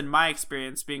 or at least in my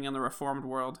experience being in the Reformed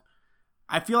world,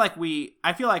 I feel like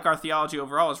our theology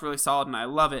overall is really solid and I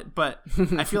love it, but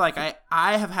I feel like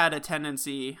I have had a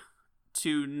tendency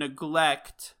to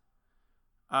neglect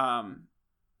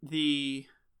the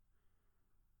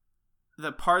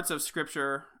parts of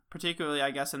Scripture, particularly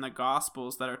I guess in the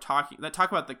Gospels, that talk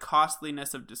about the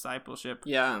costliness of discipleship,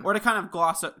 or to kind of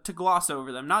gloss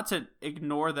over them, not to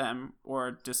ignore them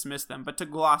or dismiss them, but to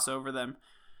gloss over them,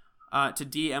 to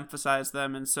de-emphasize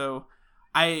them. And so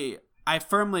I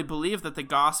firmly believe that the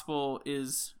gospel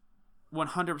is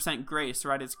 100% grace,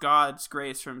 right? It's God's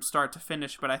grace from start to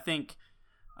finish. But I think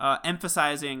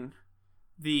emphasizing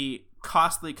the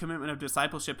costly commitment of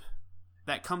discipleship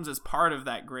that comes as part of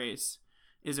that grace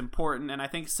is important. And I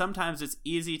think sometimes it's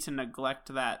easy to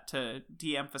neglect that, to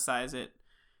de-emphasize it.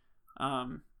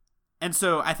 And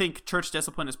so I think church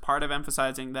discipline is part of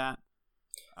emphasizing that.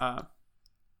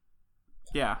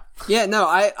 Yeah. Yeah, no,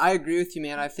 I agree with you,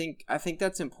 man. I think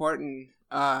that's important.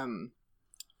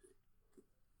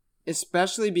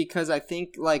 Especially because I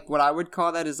think like what I would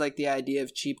call that is like the idea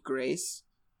of cheap grace.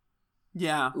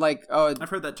 Yeah. Like, I've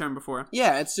heard that term before.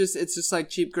 Yeah, it's just like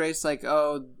cheap grace, like,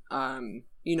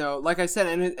 you know, like I said,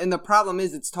 and the problem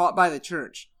is it's taught by the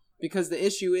church. Because the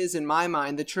issue is, in my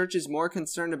mind, the church is more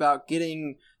concerned about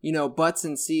getting, you know, butts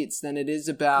and seats than it is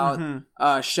about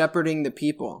shepherding the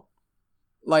people.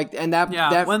 Like, and that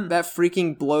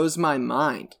freaking blows my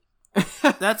mind.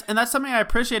 That's something I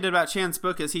appreciated about Chan's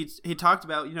book, is he talked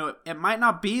about, you know, it might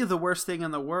not be the worst thing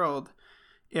in the world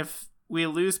if we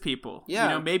lose people. Yeah. You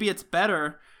know, maybe it's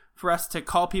better for us to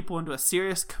call people into a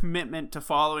serious commitment to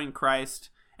following Christ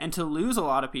and to lose a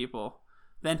lot of people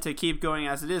than to keep going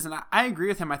as it is. And I agree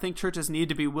with him. I think churches need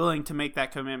to be willing to make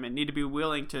that commitment, need to be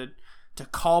willing to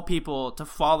call people to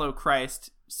follow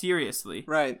Christ seriously.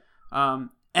 Right.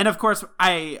 And of course,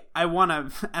 I want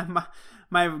to,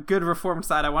 my good Reformed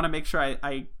side, I want to make sure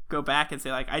I go back and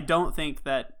say, like, I don't think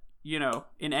that, you know,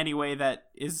 in any way that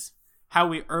is how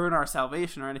we earn our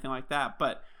salvation or anything like that.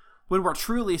 But when we're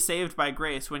truly saved by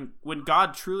grace, when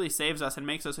God truly saves us and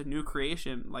makes us a new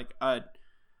creation, like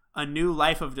a new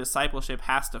life of discipleship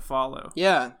has to follow.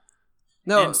 Yeah.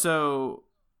 No. And so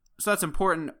that's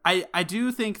important. I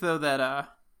do think, though, that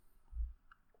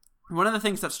one of the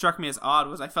things that struck me as odd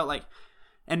was I felt like,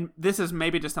 and this is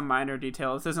maybe just a minor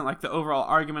detail, this isn't like the overall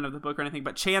argument of the book or anything,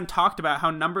 but Chan talked about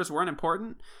how numbers weren't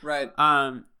important. Right.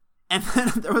 And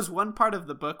then there was one part of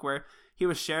the book where he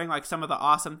was sharing like some of the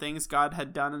awesome things God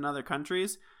had done in other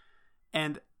countries,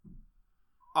 and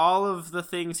all of the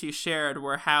things he shared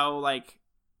were how like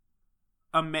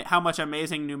how much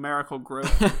amazing numerical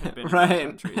growth had been in other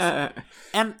countries.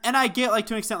 and I get, like,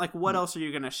 to an extent, like, what else are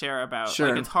you going to share about? Sure.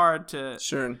 Like, it's hard to...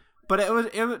 Sure. But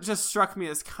it just struck me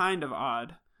as kind of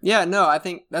odd. Yeah, no, I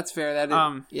think that's fair.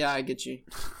 Yeah, I get you.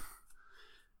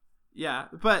 Yeah,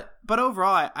 but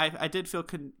overall, I did feel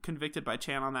convicted by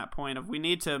Chan on that point of we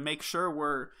need to make sure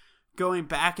we're going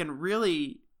back and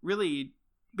really, really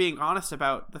being honest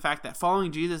about the fact that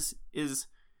following Jesus is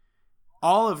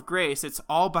all of grace. It's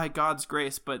all by God's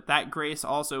grace, but that grace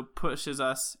also pushes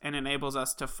us and enables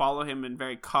us to follow him in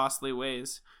very costly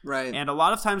ways. Right. And a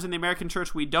lot of times in the American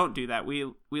church, we don't do that.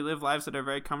 We live lives that are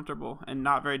very comfortable and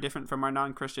not very different from our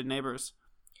non-Christian neighbors.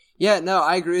 Yeah, no,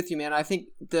 I agree with you, man. I think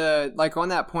on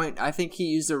that point, I think he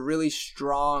used a really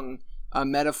strong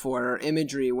metaphor or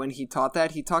imagery when he taught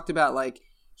that. He talked about, like,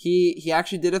 he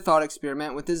actually did a thought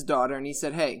experiment with his daughter, and he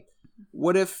said, hey,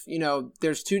 what if, you know,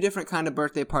 there's two different kind of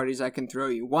birthday parties I can throw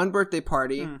you. One birthday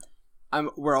party,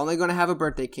 we're only going to have a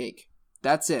birthday cake.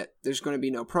 That's it. There's going to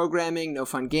be no programming, no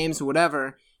fun games,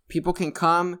 whatever. People can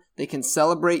come, they can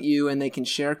celebrate you, and they can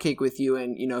share cake with you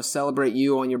and, you know, celebrate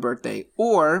you on your birthday.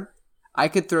 Or I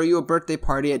could throw you a birthday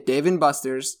party at Dave &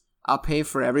 Buster's. I'll pay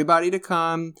for everybody to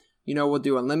come. You know, we'll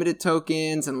do unlimited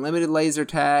tokens, unlimited laser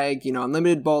tag, you know,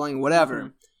 unlimited bowling, whatever. Mm-hmm.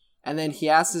 And then he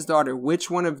asked his daughter,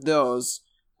 which one of those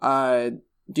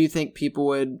do you think people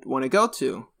would want to go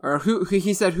to? Or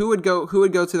he said, who would go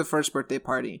to the first birthday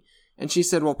party? And she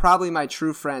said, well, probably my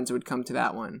true friends would come to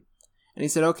that one. And he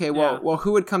said, okay, well,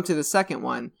 who would come to the second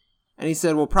one? And he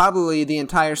said, well, probably the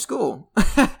entire school.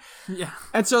 Yeah.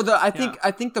 And so I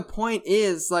think the point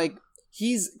is, like,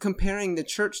 he's comparing the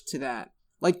church to that.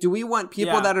 Like, do we want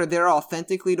people that are there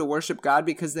authentically to worship God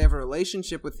because they have a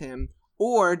relationship with him?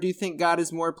 Or do you think God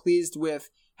is more pleased with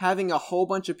having a whole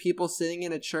bunch of people sitting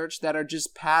in a church that are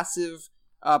just passive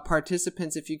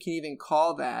participants, if you can even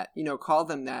call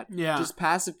them that? Yeah. Just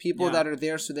passive people that are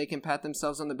there so they can pat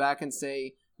themselves on the back and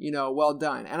say, you know, well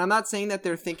done. And I'm not saying that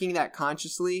they're thinking that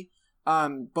consciously,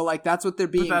 But like that's what they're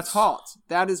being taught.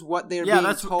 That is what they're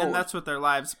being told. And that's what their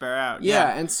lives bear out.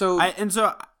 Yeah, and so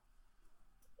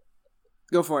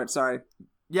go for it. Sorry.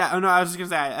 Yeah. Oh no, I was just gonna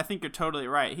say I think you're totally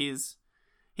right. He's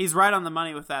right on the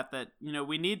money with that. That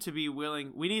we need to be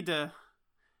willing. We need to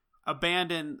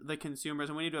abandon the consumers,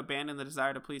 and we need to abandon the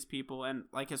desire to please people. And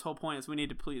like his whole point is, we need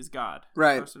to please God,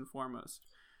 right, first and foremost.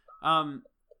 One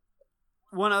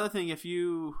other thing, if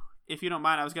you don't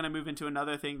mind, I was going to move into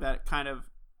another thing that kind of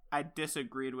I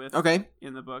disagreed with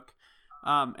in the book.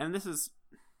 And this is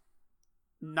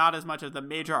not as much of the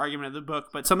major argument of the book,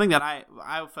 but something that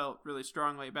I felt really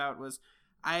strongly about was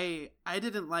I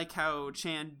didn't like how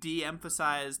Chan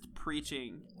de-emphasized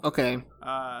preaching. Okay.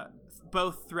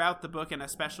 Both throughout the book and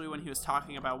especially when he was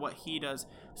talking about what he does.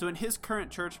 So in his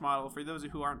current church model, for those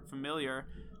who aren't familiar,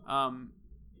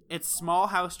 it's small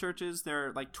house churches.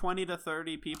 They're like 20 to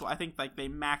 30 people. I think like they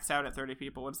max out at 30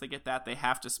 people. Once they get that, they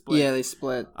have to split. Yeah, they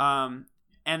split. And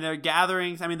their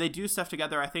gatherings, I mean, they do stuff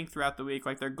together, I think, throughout the week.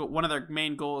 Like one of their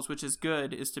main goals, which is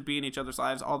good, is to be in each other's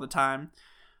lives all the time.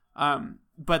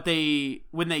 But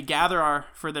when they gather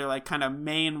for their like kind of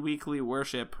main weekly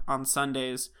worship on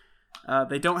Sundays,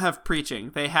 they don't have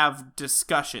preaching. They have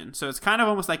discussion. So it's kind of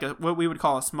almost like what we would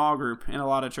call a small group in a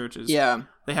lot of churches. Yeah.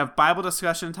 They have Bible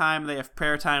discussion time, they have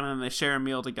prayer time, and then they share a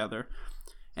meal together.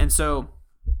 And so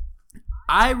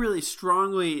I really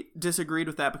strongly disagreed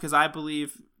with that because I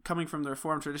believe, coming from the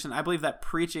Reformed tradition, I believe that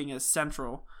preaching is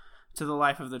central to the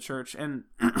life of the church. And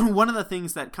one of the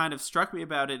things that kind of struck me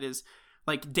about it is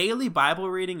like daily Bible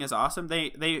reading is awesome.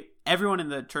 Everyone in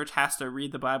the church has to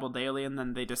read the Bible daily, and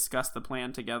then they discuss the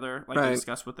plan together. Like, right. They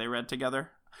discuss what they read together.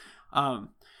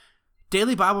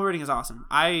 Daily Bible reading is awesome.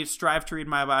 I strive to read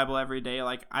my Bible every day.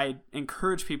 Like, I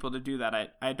encourage people to do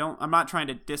that. I'm not trying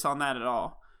to diss on that at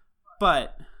all.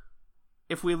 But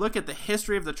if we look at the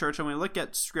history of the church and we look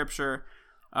at Scripture,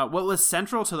 what was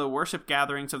central to the worship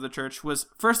gatherings of the church was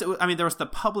first, there was the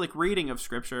public reading of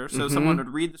Scripture, so someone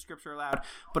would read the Scripture aloud,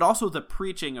 but also the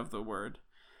preaching of the Word.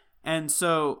 And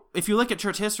so, if you look at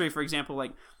church history, for example,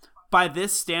 like by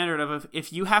this standard of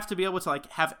if you have to be able to like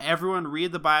have everyone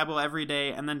read the Bible every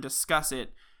day and then discuss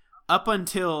it, up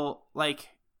until like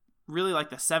really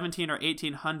like the 17 or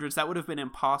 1800s, that would have been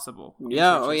impossible.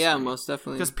 Yeah, most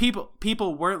definitely. Because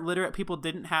people weren't literate, people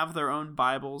didn't have their own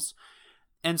Bibles.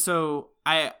 And so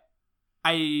I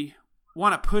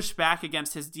want to push back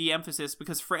against his de-emphasis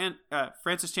because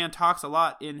Francis Chan talks a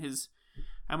lot in his.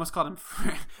 I almost called him.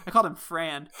 I called him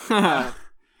Fran.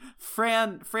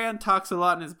 Fran talks a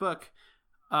lot in his book.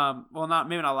 Well,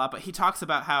 maybe not a lot, but he talks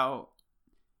about how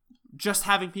just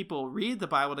having people read the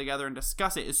Bible together and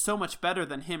discuss it is so much better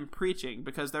than him preaching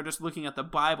because they're just looking at the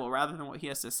Bible rather than what he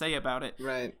has to say about it.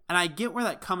 Right. And I get where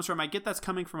that comes from. I get that's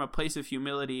coming from a place of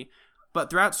humility. But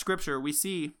throughout Scripture, we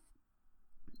see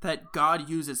that God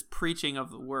uses preaching of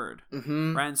the Word,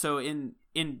 right? And so,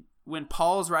 when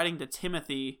Paul's writing to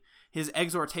Timothy, his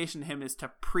exhortation to him is to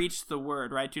preach the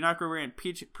Word, right? Do not go around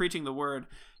preaching the Word.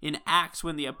 In Acts,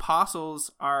 when the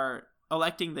apostles are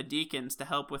electing the deacons to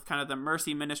help with kind of the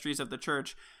mercy ministries of the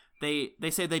church, they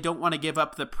say they don't want to give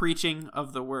up the preaching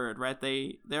of the Word, right?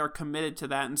 They are committed to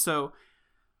that, and so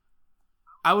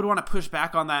I would want to push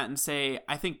back on that and say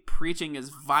I think preaching is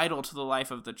vital to the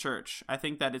life of the church. I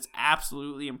think that it's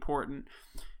absolutely important.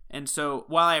 And so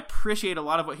while I appreciate a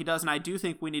lot of what he does, and I do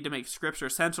think we need to make Scripture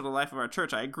central to the life of our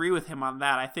church, I agree with him on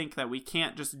that. I think that we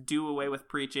can't just do away with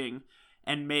preaching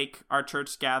and make our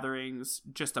church gatherings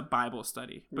just a Bible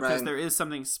study. Because There is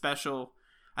something special.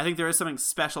 I think there is something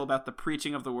special about the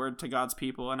preaching of the Word to God's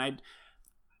people. And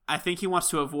I think he wants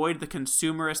to avoid the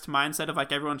consumerist mindset of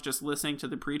like everyone's just listening to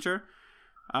the preacher.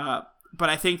 But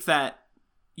I think that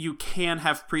you can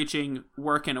have preaching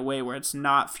work in a way where it's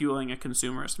not fueling a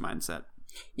consumerist mindset.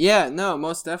 Yeah, no,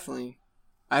 most definitely.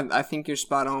 I think you're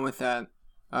spot on with that.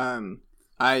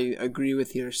 I agree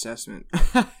with your assessment.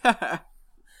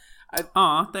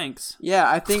 Thanks.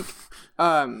 Yeah, I think,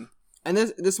 and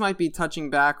this might be touching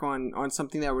back on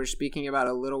something that we were speaking about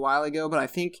a little while ago, but I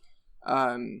think,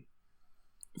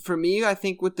 for me, I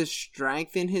think what the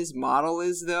strength in his model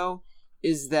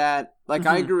is that, like,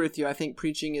 I agree with you. I think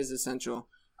preaching is essential.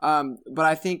 But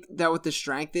I think that what the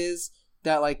strength is,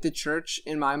 that, like, the church,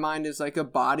 in my mind, is, like, a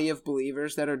body of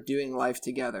believers that are doing life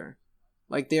together.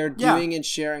 Like, they're doing and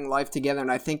sharing life together.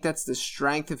 And I think that's the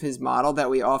strength of his model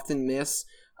that we often miss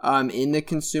in the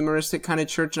consumeristic kind of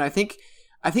church. And I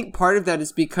think part of that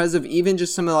is because of even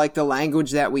just some of, like, the language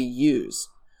that we use.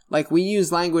 Like, we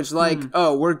use language like,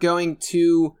 we're going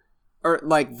to, or,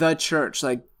 like, the church,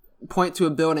 like, point to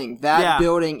a building. That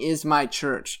building is my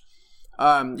church.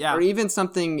 Or even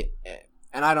something,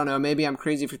 and I don't know, maybe I'm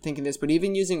crazy for thinking this, but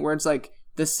even using words like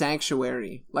the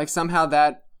sanctuary. Like somehow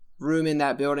that room in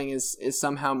that building is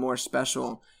somehow more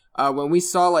special. When we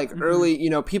saw like early,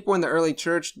 people in the early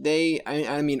church,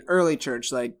 I mean early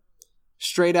church, like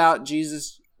straight out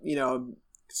Jesus,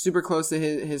 super close to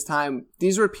his time.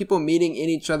 These were people meeting in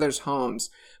each other's homes,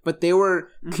 but they were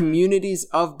communities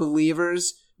of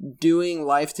believers doing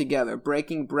life together,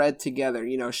 breaking bread together,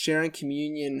 sharing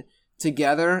communion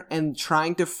together and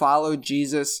trying to follow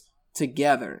Jesus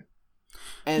together.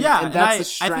 And that's the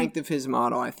strength of his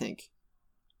model, I think.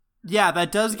 Yeah,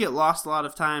 that does get lost a lot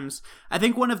of times. I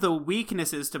think one of the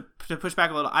weaknesses, to push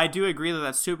back a little, I do agree that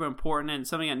that's super important and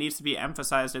something that needs to be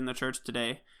emphasized in the church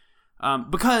today.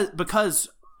 Because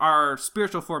our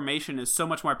spiritual formation is so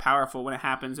much more powerful when it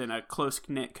happens in a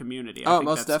close-knit community. I think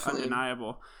most that's definitely.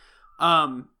 Undeniable.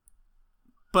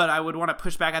 But I would want to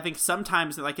push back. I think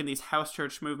sometimes, like in these house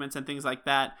church movements and things like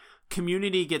that,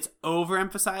 community gets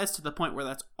overemphasized to the point where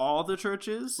that's all the church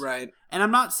is. Right. And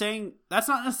I'm not saying that's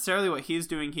not necessarily what he's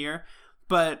doing here,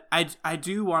 but I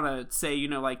do want to say,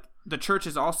 like the church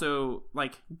is also,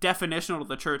 like, definitional to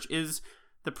the church is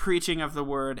the preaching of the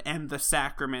word and the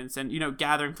sacraments and,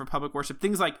 gathering for public worship.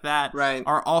 Things like that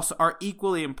are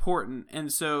equally important.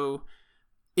 And so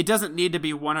it doesn't need to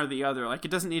be one or the other. Like,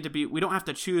 it doesn't need to be, we don't have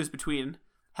to choose between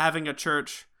having a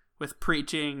church with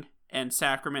preaching and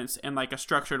sacraments and like a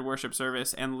structured worship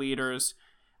service and leaders,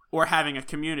 or having a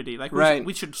community. Like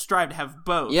we should strive to have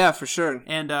both. Yeah, for sure.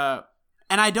 And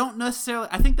I don't necessarily,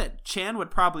 I think that Chan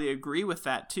would probably agree with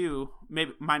that too,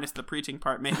 maybe minus the preaching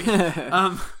part maybe.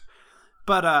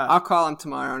 But I'll call him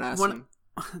tomorrow and ask him.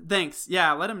 Thanks.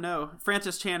 Yeah, let him know.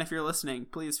 Francis Chan, if you're listening,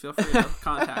 please feel free to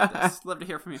contact us. Love to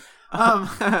hear from you.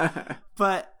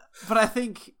 But I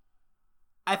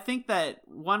think that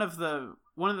one of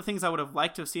the things I would have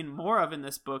liked to have seen more of in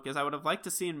this book is I would have liked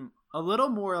to seen a little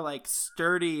more like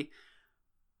sturdy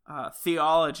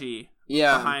theology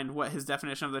behind what his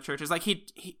definition of the church is. Like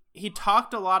he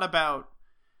talked a lot about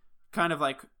kind of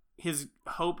like his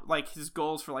hope, like his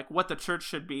goals for like what the church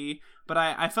should be, but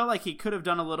I felt like he could have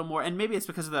done a little more, and maybe it's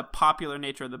because of the popular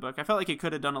nature of the book. I felt like he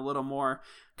could have done a little more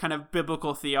kind of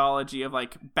biblical theology of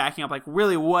like backing up like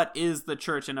really what is the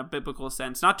church in a biblical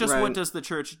sense, not just what does the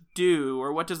church do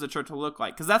or what does the church look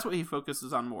like, because that's what he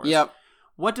focuses on more. Yep.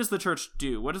 What does the church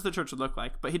do? What does the church look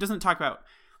like? But he doesn't talk about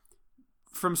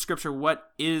from scripture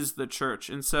what is the church.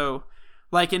 And so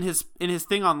like in his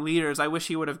thing on leaders, I wish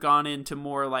he would have gone into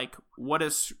more like what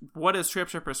does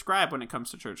scripture prescribe when it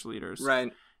comes to church leaders,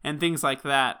 right, and things like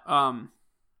that.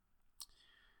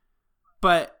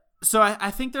 But so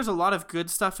I think there's a lot of good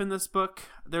stuff in this book.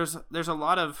 There's a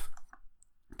lot of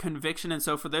conviction, and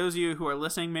so for those of you who are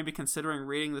listening, maybe considering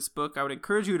reading this book, I would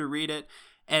encourage you to read it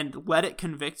and let it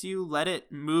convict you, let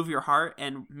it move your heart,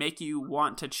 and make you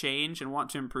want to change and want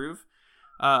to improve.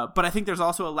 But I think there's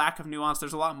also a lack of nuance.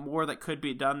 There's a lot more that could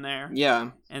be done there.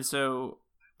 Yeah. And so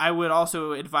I would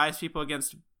also advise people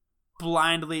against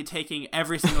blindly taking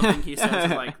every single thing he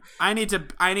says. Like, I need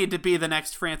to be the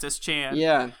next Francis Chan.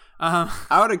 Yeah.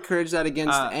 I would encourage that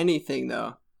against anything,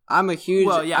 though. I'm a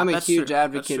huge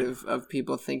advocate of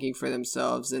people thinking for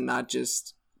themselves and not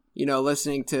just,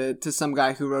 listening to some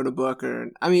guy who wrote a book,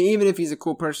 or, I mean, even if he's a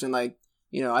cool person, like,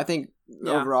 I think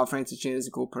overall Francis Chan is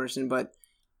a cool person, but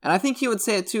and I think he would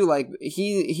say it too, like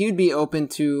he would be open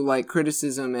to like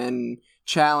criticism and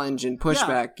challenge and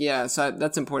pushback. Yeah, so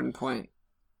that's an important point.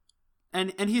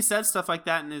 And he said stuff like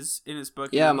that in his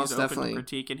book. Yeah, most definitely.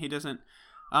 Critique, and he doesn't.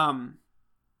 But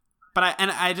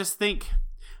I just think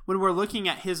when we're looking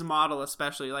at his model,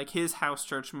 especially like his house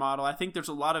church model, I think there's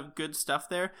a lot of good stuff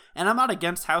there. And I'm not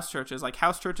against house churches. Like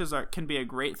house churches can be a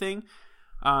great thing.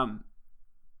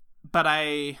 But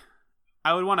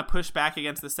I would want to push back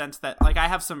against the sense that, like, I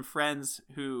have some friends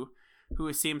who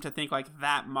seem to think like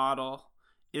that model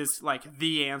is like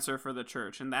the answer for the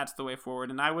church and that's the way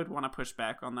forward. And I would want to push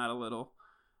back on that a little.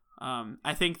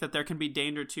 I think that there can be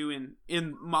danger too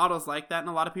in models like that. And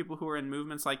a lot of people who are in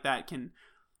movements like that can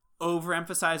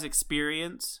overemphasize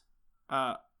experience,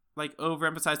 like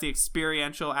overemphasize the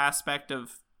experiential aspect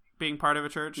of being part of a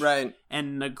church, right,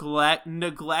 and neglect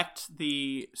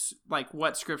the like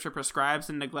what scripture prescribes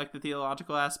and neglect the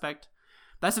theological aspect.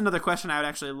 That's another question I would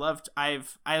actually love. I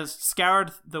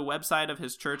scoured the website of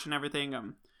his church and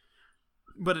everything.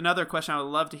 But another question I would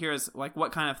love to hear is like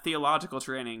what kind of theological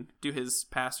training do his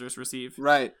pastors receive?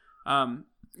 Right.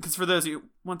 Because for those of you,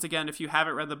 once again, if you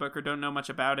haven't read the book or don't know much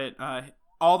about it,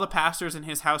 all the pastors in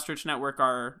his house church network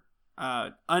are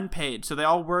unpaid, so they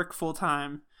all work full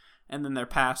time. And then they're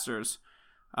pastors.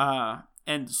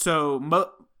 And so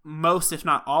most, if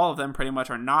not all of them, pretty much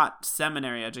are not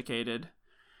seminary educated.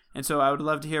 And so I would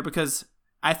love to hear, because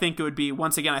I think it would be,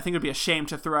 once again, I think it would be a shame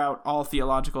to throw out all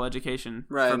theological education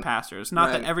Right. for pastors. Not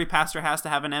Right. that every pastor has to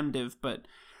have an MDiv, but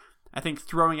I think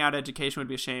throwing out education would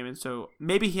be a shame. And so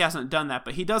maybe he hasn't done that,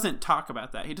 but he doesn't talk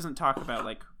about that. He doesn't talk about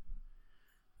like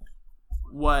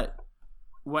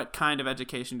what kind of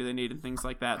education do they need and things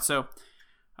like that. So,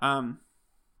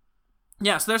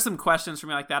 yeah, so there's some questions for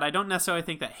me like that. I don't necessarily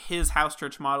think that his house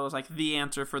church model is like the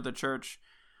answer for the church,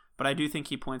 but I do think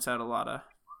he points out a lot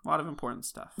of important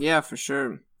stuff. Yeah, for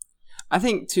sure. I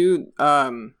think too. I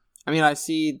mean, I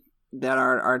see that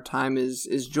our time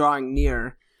is drawing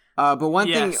near. But one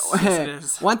thing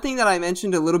that I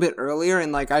mentioned a little bit earlier,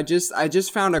 and like I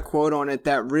just found a quote on it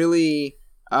that really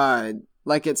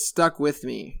like it stuck with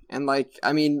me, and like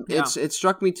I mean it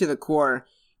struck me to the core,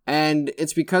 and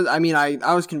it's because I mean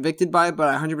I was convicted by it, but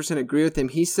I 100% agree with him.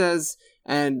 He says,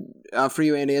 and for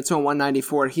you, Andy, it's on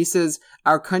 194. He says,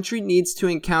 our country needs to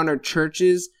encounter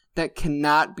churches that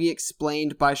cannot be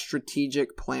explained by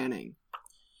strategic planning.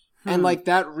 And like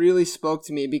that really spoke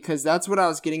to me, because that's what I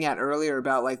was getting at earlier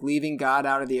about like leaving God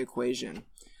out of the equation.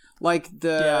 Like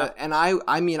and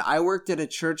I mean I worked at a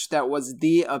church that was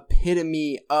the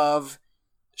epitome of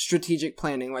strategic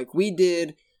planning. Like we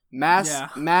did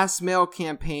mass mail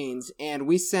campaigns, and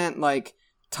we sent like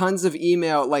tons of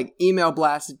email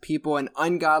blasted people an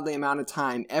ungodly amount of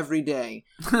time every day,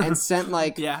 and sent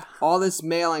like all this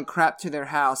mail and crap to their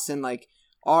house, and like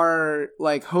our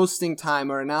like hosting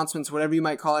time or announcements, whatever you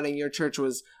might call it in your church,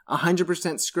 was 100%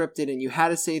 scripted, and you had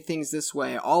to say things this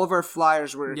way. All of our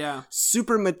flyers were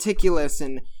super meticulous,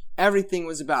 and everything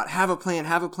was about have a plan.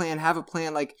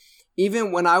 Like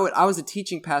even when I was a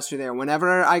teaching pastor there,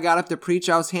 whenever I got up to preach,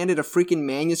 I was handed a freaking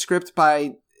manuscript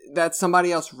that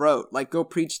somebody else wrote, like, go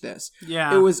preach this.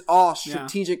 Yeah. It was all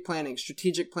strategic planning.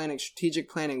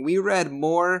 We read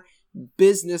more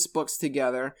business books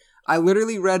together. I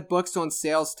literally read books on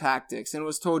sales tactics and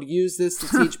was told, use this to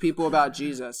teach people about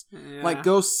Jesus. Like,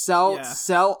 go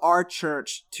sell our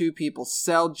church to people,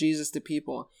 sell Jesus to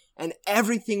people. And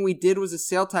everything we did was a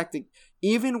sale tactic.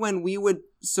 Even when we would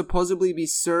supposedly be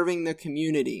serving the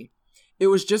community, it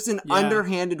was just an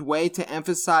underhanded way to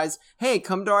emphasize, hey,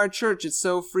 come to our church. It's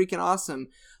so freaking awesome.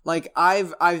 Like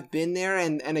I've been there,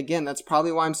 and again, that's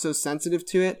probably why I'm so sensitive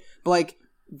to it. But like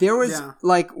there was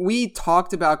like we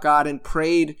talked about God and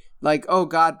prayed like, oh,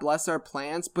 God bless our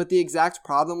plans. But the exact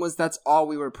problem was that's all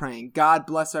we were praying. God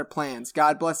bless our plans.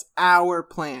 God bless our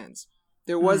plans.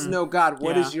 There was no God,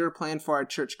 what is your plan for our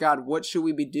church? God, what should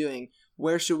we be doing?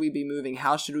 Where should we be moving?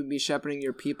 How should we be shepherding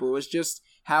your people? It was just,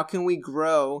 how can we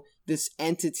grow this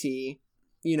entity?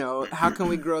 You know, how can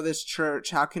we grow this church?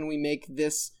 How can we make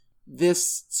this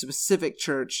specific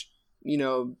church, you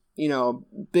know,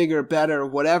 bigger, better,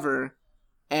 whatever?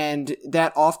 And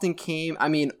that often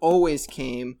always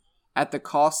came at the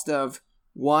cost of,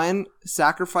 one,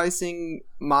 sacrificing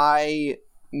my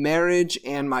marriage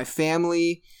and my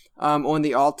family on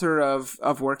the altar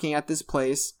of working at this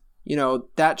place. You know,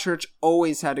 that church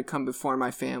always had to come before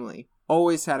my family.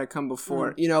 Always had to come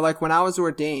before. You know, like when I was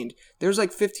ordained, there's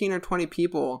like 15 or 20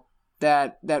 people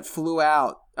that flew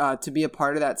out to be a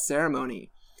part of that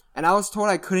ceremony. And I was told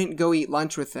I couldn't go eat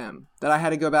lunch with them, that I had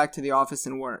to go back to the office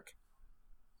and work.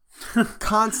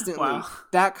 Constantly. Wow.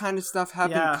 That kind of stuff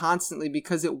happened constantly,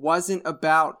 because it was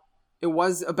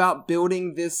about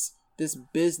building this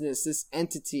business, this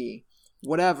entity,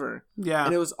 whatever. Yeah.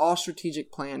 And it was all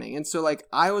strategic planning. And so like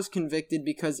I was convicted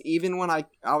because even when I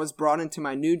was brought into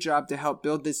my new job to help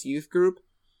build this youth group,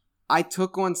 I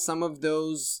took on some of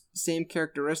those same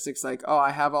characteristics, like, oh,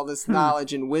 I have all this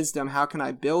knowledge and wisdom, how can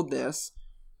I build this?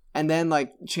 And then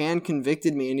like Chan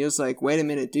convicted me, and he was like, wait a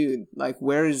minute, dude, like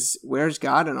where's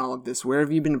God in all of this? Where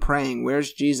have you been praying?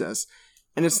 Where's Jesus?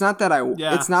 And it's not that I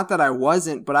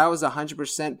wasn't, but I was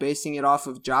 100% basing it off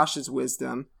of Josh's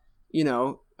wisdom, you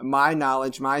know, my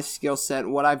knowledge, my skill set,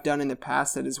 what I've done in the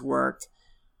past that has worked.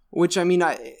 Which, I mean,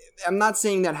 I'm not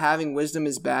saying that having wisdom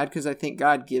is bad, because I think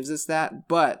God gives us that,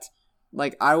 but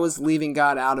like I was leaving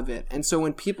God out of it. And so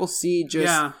when people see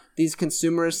just these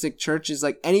consumeristic churches,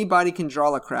 like anybody can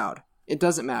draw a crowd. It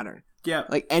doesn't matter. Yeah.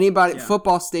 Like anybody,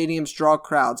 football stadiums draw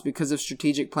crowds because of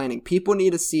strategic planning. People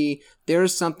need to see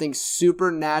there's something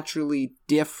supernaturally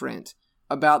different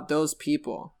about those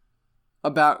people,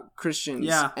 about Christians.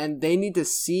 Yeah. And they need to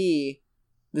see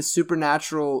the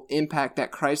supernatural impact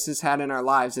that Christ has had in our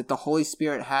lives, that the Holy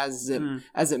Spirit has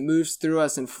as it moves through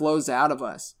us and flows out of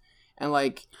us. And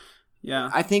like,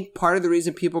 I think part of the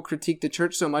reason people critique the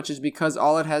church so much is because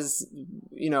all it has,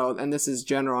 you know, and this is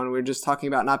general, and we're just talking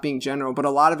about not being general, but a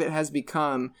lot of it has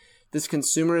become this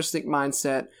consumeristic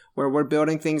mindset where we're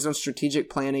building things on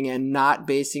strategic planning and not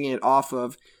basing it off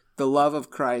of the love of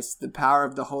Christ, the power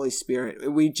of the Holy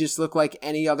Spirit. We just look like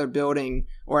any other building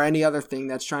or any other thing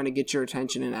that's trying to get your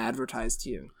attention and advertise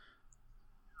to you.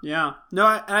 Yeah.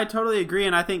 No, I totally agree.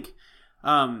 And I think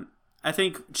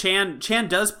Chan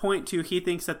does point to, he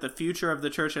thinks that the future of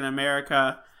the church in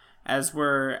America, as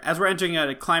we're entering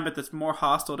a climate that's more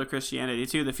hostile to Christianity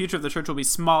too, the future of the church will be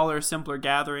smaller, simpler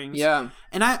gatherings. Yeah.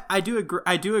 And I do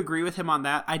agree with him on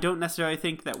that. I don't necessarily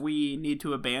think that we need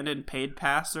to abandon paid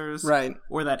pastors, right,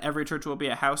 or that every church will be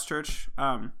a house church.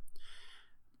 And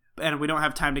we don't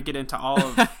have time to get into all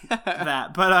of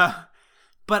that.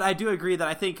 But I do agree that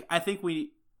I think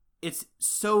it's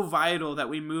so vital that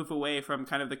we move away from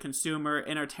kind of the consumer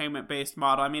entertainment based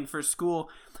model. I mean, for school,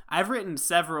 I've written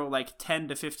several 10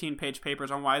 to 15 page papers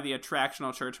on why the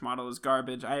attractional church model is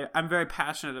garbage. I'm very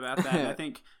passionate about that. And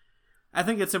I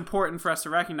think it's important for us to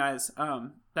recognize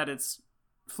that it's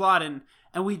flawed, and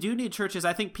we do need churches.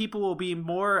 I think people will be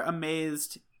more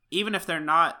amazed, even if they're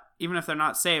not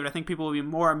saved. I think people will be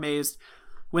more amazed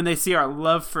when they see our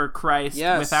love for Christ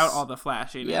without all the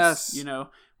flashiness. Yes.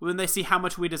 When they see how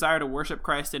much we desire to worship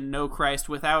Christ and know Christ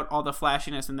without all the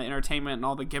flashiness and the entertainment and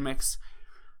all the gimmicks.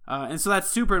 And so that's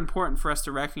super important for us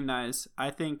to recognize.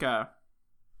 I think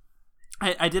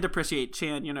I did appreciate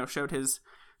Chan, showed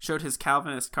his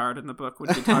Calvinist card in the book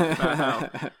when he talked about how,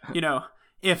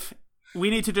 if we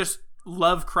need to just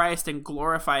love Christ and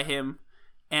glorify him,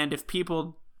 and if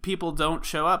people don't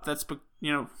show up, that's,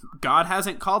 God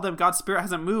hasn't called them, God's Spirit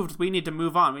hasn't moved, we need to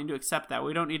move on. We need to accept that.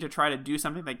 We don't need to try to do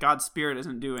something that God's Spirit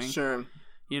isn't doing. Sure.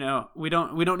 We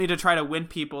don't need to try to win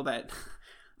people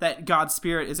that God's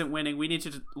Spirit isn't winning. We need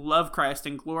to love Christ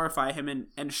and glorify him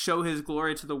and show his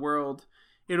glory to the world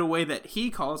in a way that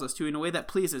he calls us to, in a way that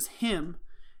pleases him,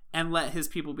 and let his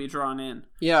people be drawn in.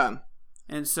 Yeah.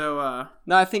 And so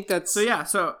no, I think that's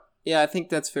yeah, I think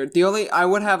that's fair.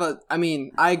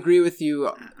 I agree with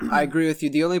you.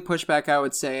 The only pushback I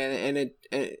would say, and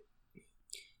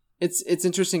it's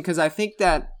interesting because I think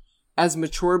that as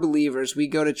mature believers, we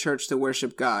go to church to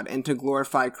worship God and to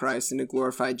glorify Christ and to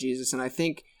glorify Jesus. And I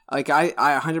think, I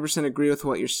 100% agree with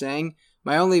what you're saying.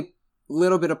 My only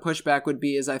little bit of pushback would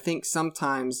be I think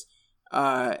sometimes,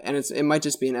 and it might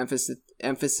just be an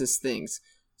emphasis things.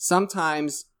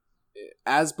 Sometimes,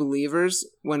 as believers,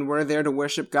 when we're there to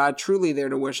worship God, truly there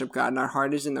to worship God, and our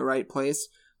heart is in the right place,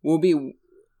 we'll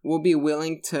be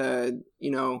willing to,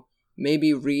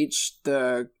 maybe reach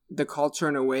the culture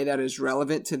in a way that is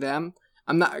relevant to them.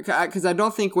 I'm not, because I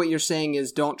don't think what you're saying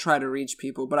is don't try to reach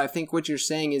people, but I think what you're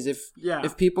saying is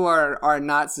if people are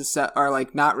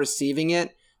not receiving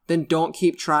it, then don't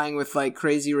keep trying with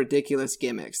crazy ridiculous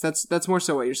gimmicks. That's more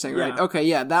so what you're saying, right? Okay,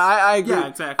 yeah, I agree. Yeah,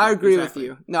 exactly. I agree with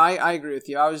you. No, I agree with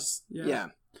you.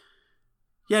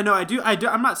 Yeah, no, I do.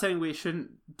 I'm not saying we shouldn't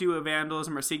do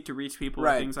evangelism or seek to reach people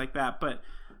or things like that, but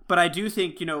I do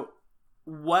think,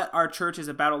 what our church is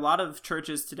about. A lot of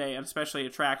churches today, and especially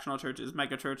attractional churches,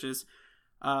 mega churches,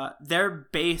 they're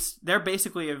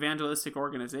basically evangelistic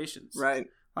organizations. Right.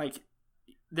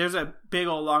 There's a big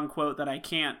old long quote that I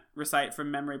can't recite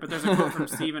from memory, but there's a quote from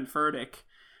Stephen Furtick.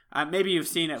 Maybe you've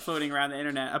seen it floating around the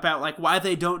internet about why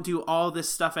they don't do all this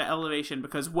stuff at Elevation,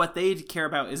 because what they care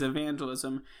about is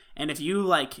evangelism. And if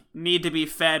you need to be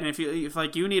fed, and if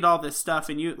you need all this stuff,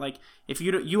 and you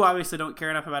obviously don't care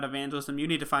enough about evangelism, you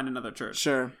need to find another church.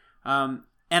 Sure. And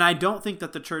I don't think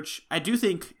that I do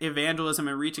think evangelism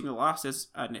and reaching the lost is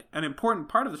an important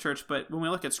part of the church, but when we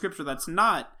look at Scripture, that's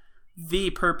not the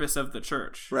purpose of the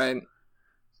church. Right.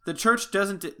 The church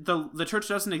doesn't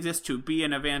exist to be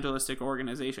an evangelistic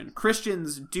organization.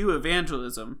 Christians do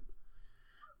evangelism,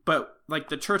 but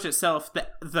the church itself,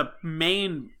 the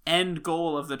main end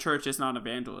goal of the church is not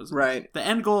evangelism. Right. The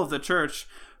end goal of the church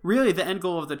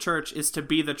is to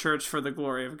be the church for the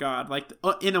glory of God.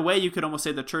 In a way, you could almost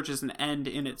say the church is an end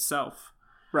in itself.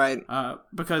 Right.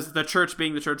 Because the church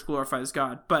being the church glorifies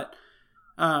God. But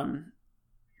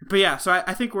yeah, so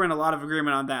I think we're in a lot of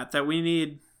agreement on that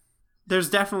there's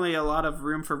definitely a lot of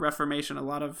room for reformation, a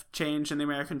lot of change in the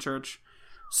American church.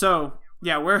 So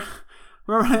yeah, we're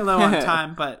running low on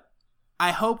time, but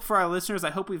I hope for our listeners,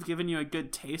 we've given you a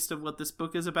good taste of what this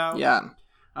book is about. Yeah.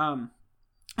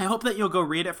 I hope that you'll go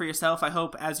read it for yourself. I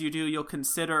hope as you do, you'll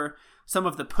consider some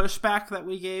of the pushback that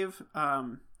we gave,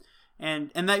 and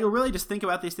that you'll really just think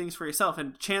about these things for yourself.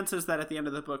 And chances that at the end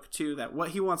of the book too, that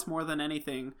what he wants more than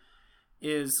anything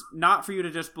is not for you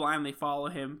to just blindly follow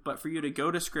him, but for you to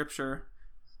go to Scripture,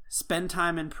 spend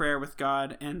time in prayer with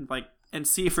God, and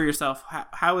see for yourself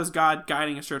how is God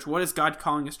guiding his church? What is God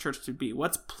calling his church to be?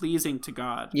 What's pleasing to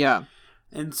God? Yeah.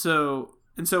 And so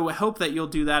I hope that you'll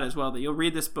do that as well. That you'll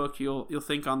read this book, you'll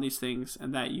think on these things,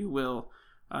 and that you will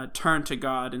turn to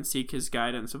God and seek His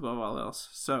guidance above all else.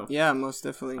 So yeah, most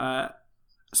definitely.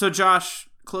 So Josh,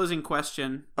 closing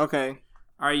question. Okay.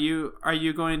 Are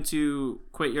you going to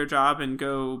quit your job and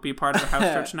go be part of the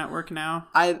House Church Network now?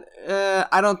 I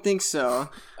don't think so.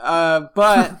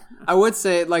 But I would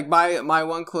say, like, my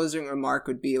one closing remark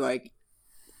would be, like,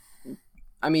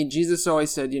 I mean, Jesus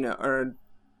always said, or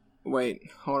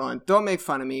wait, hold on, don't make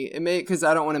fun of me. It may, because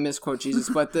I don't want to misquote Jesus,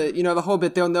 but the whole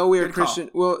bit, they'll know we are Christian.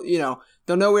 Well,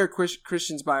 they'll know we are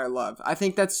Christians by our love. I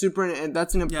think that's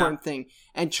that's an important thing,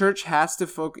 and church has to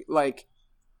focus,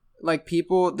 like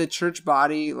people, the church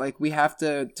body, like we have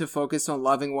to focus on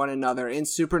loving one another in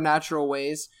supernatural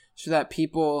ways so that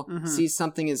people see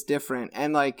something as different.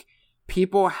 And like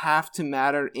people have to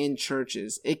matter in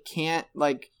churches. It can't,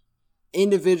 like,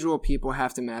 individual people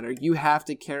have to matter. You have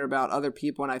to care about other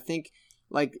people. And I think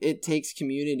like it takes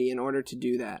community in order to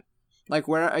do that. Like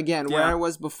where I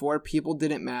was before, people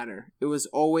didn't matter. It was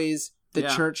always the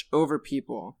church over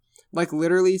people. Like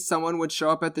literally someone would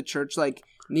show up at the church like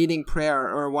needing prayer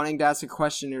or wanting to ask a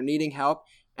question or needing help,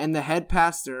 and the head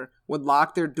pastor would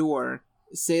lock their door,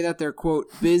 say that they're, quote,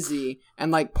 busy,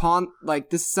 and like pawn, like,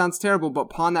 this sounds terrible, but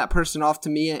pawn that person off to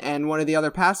me and one of the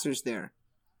other pastors there.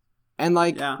 And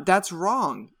like that's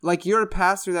wrong. Like you're a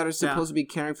pastor that is supposed to be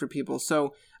caring for people.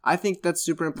 So I think that's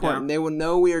super important. They will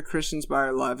know we are Christians by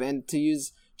our love, and to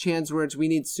use Chan's words, we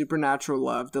need supernatural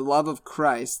love, the love of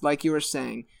Christ, like you were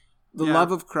saying. The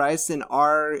love of Christ and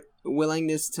our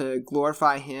willingness to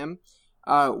glorify Him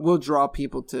will draw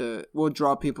people to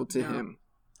Him.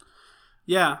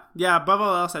 Yeah. Above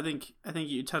all else, I think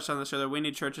you touched on this earlier. We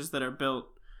need churches that are built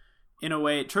in a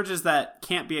way, churches that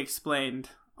can't be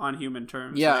explained on human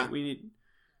terms. Yeah, right?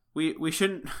 We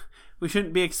shouldn't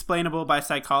be explainable by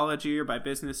psychology or by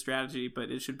business strategy,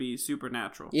 but it should be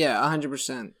supernatural. Yeah,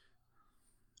 100%.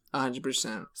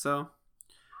 100%. So.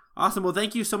 Awesome. Well,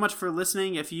 thank you so much for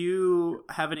listening. If you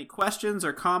have any questions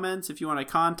or comments, if you want to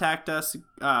contact us,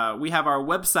 we have our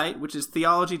website, which is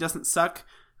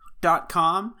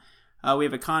theologydoesn'tsuck.com. We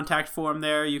have a contact form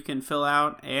there you can fill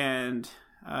out and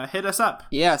hit us up.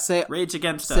 Yeah, rage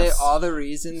against us. Say all the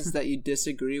reasons that you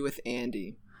disagree with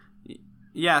Andy.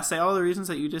 Yeah, say all the reasons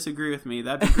that you disagree with me.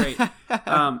 That'd be great.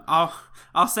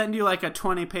 I'll send you like a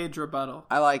 20-page rebuttal.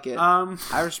 I like it.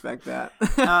 I respect that.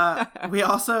 We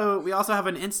also have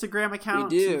an Instagram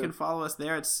account. We do. So you can follow us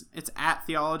there. It's at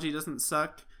Theology Doesn't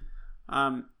Suck.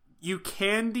 You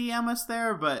can DM us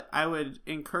there, but I would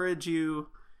encourage you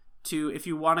to, if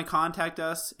you want to contact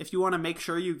us, if you want to make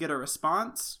sure you get a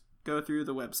response, go through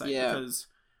the website because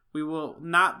we will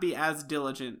not be as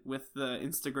diligent with the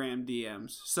Instagram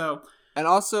DMs. So. And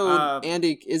also,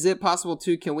 Andy, is it possible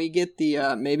too? Can we get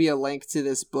the maybe a link to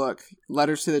this book,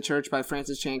 Letters to the Church by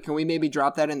Francis Chan? Can we maybe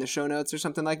drop that in the show notes or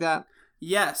something like that?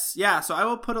 Yes, yeah. So I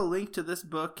will put a link to this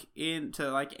book into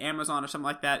like Amazon or something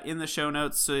like that in the show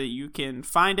notes so you can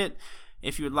find it.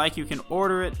 If you would like, you can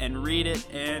order it and read it,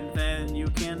 and then you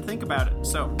can think about it.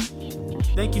 So,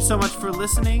 thank you so much for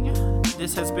listening.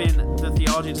 This has been the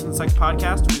Theology Doesn't Suck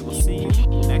podcast. We will see you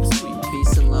next week.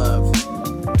 Peace and love.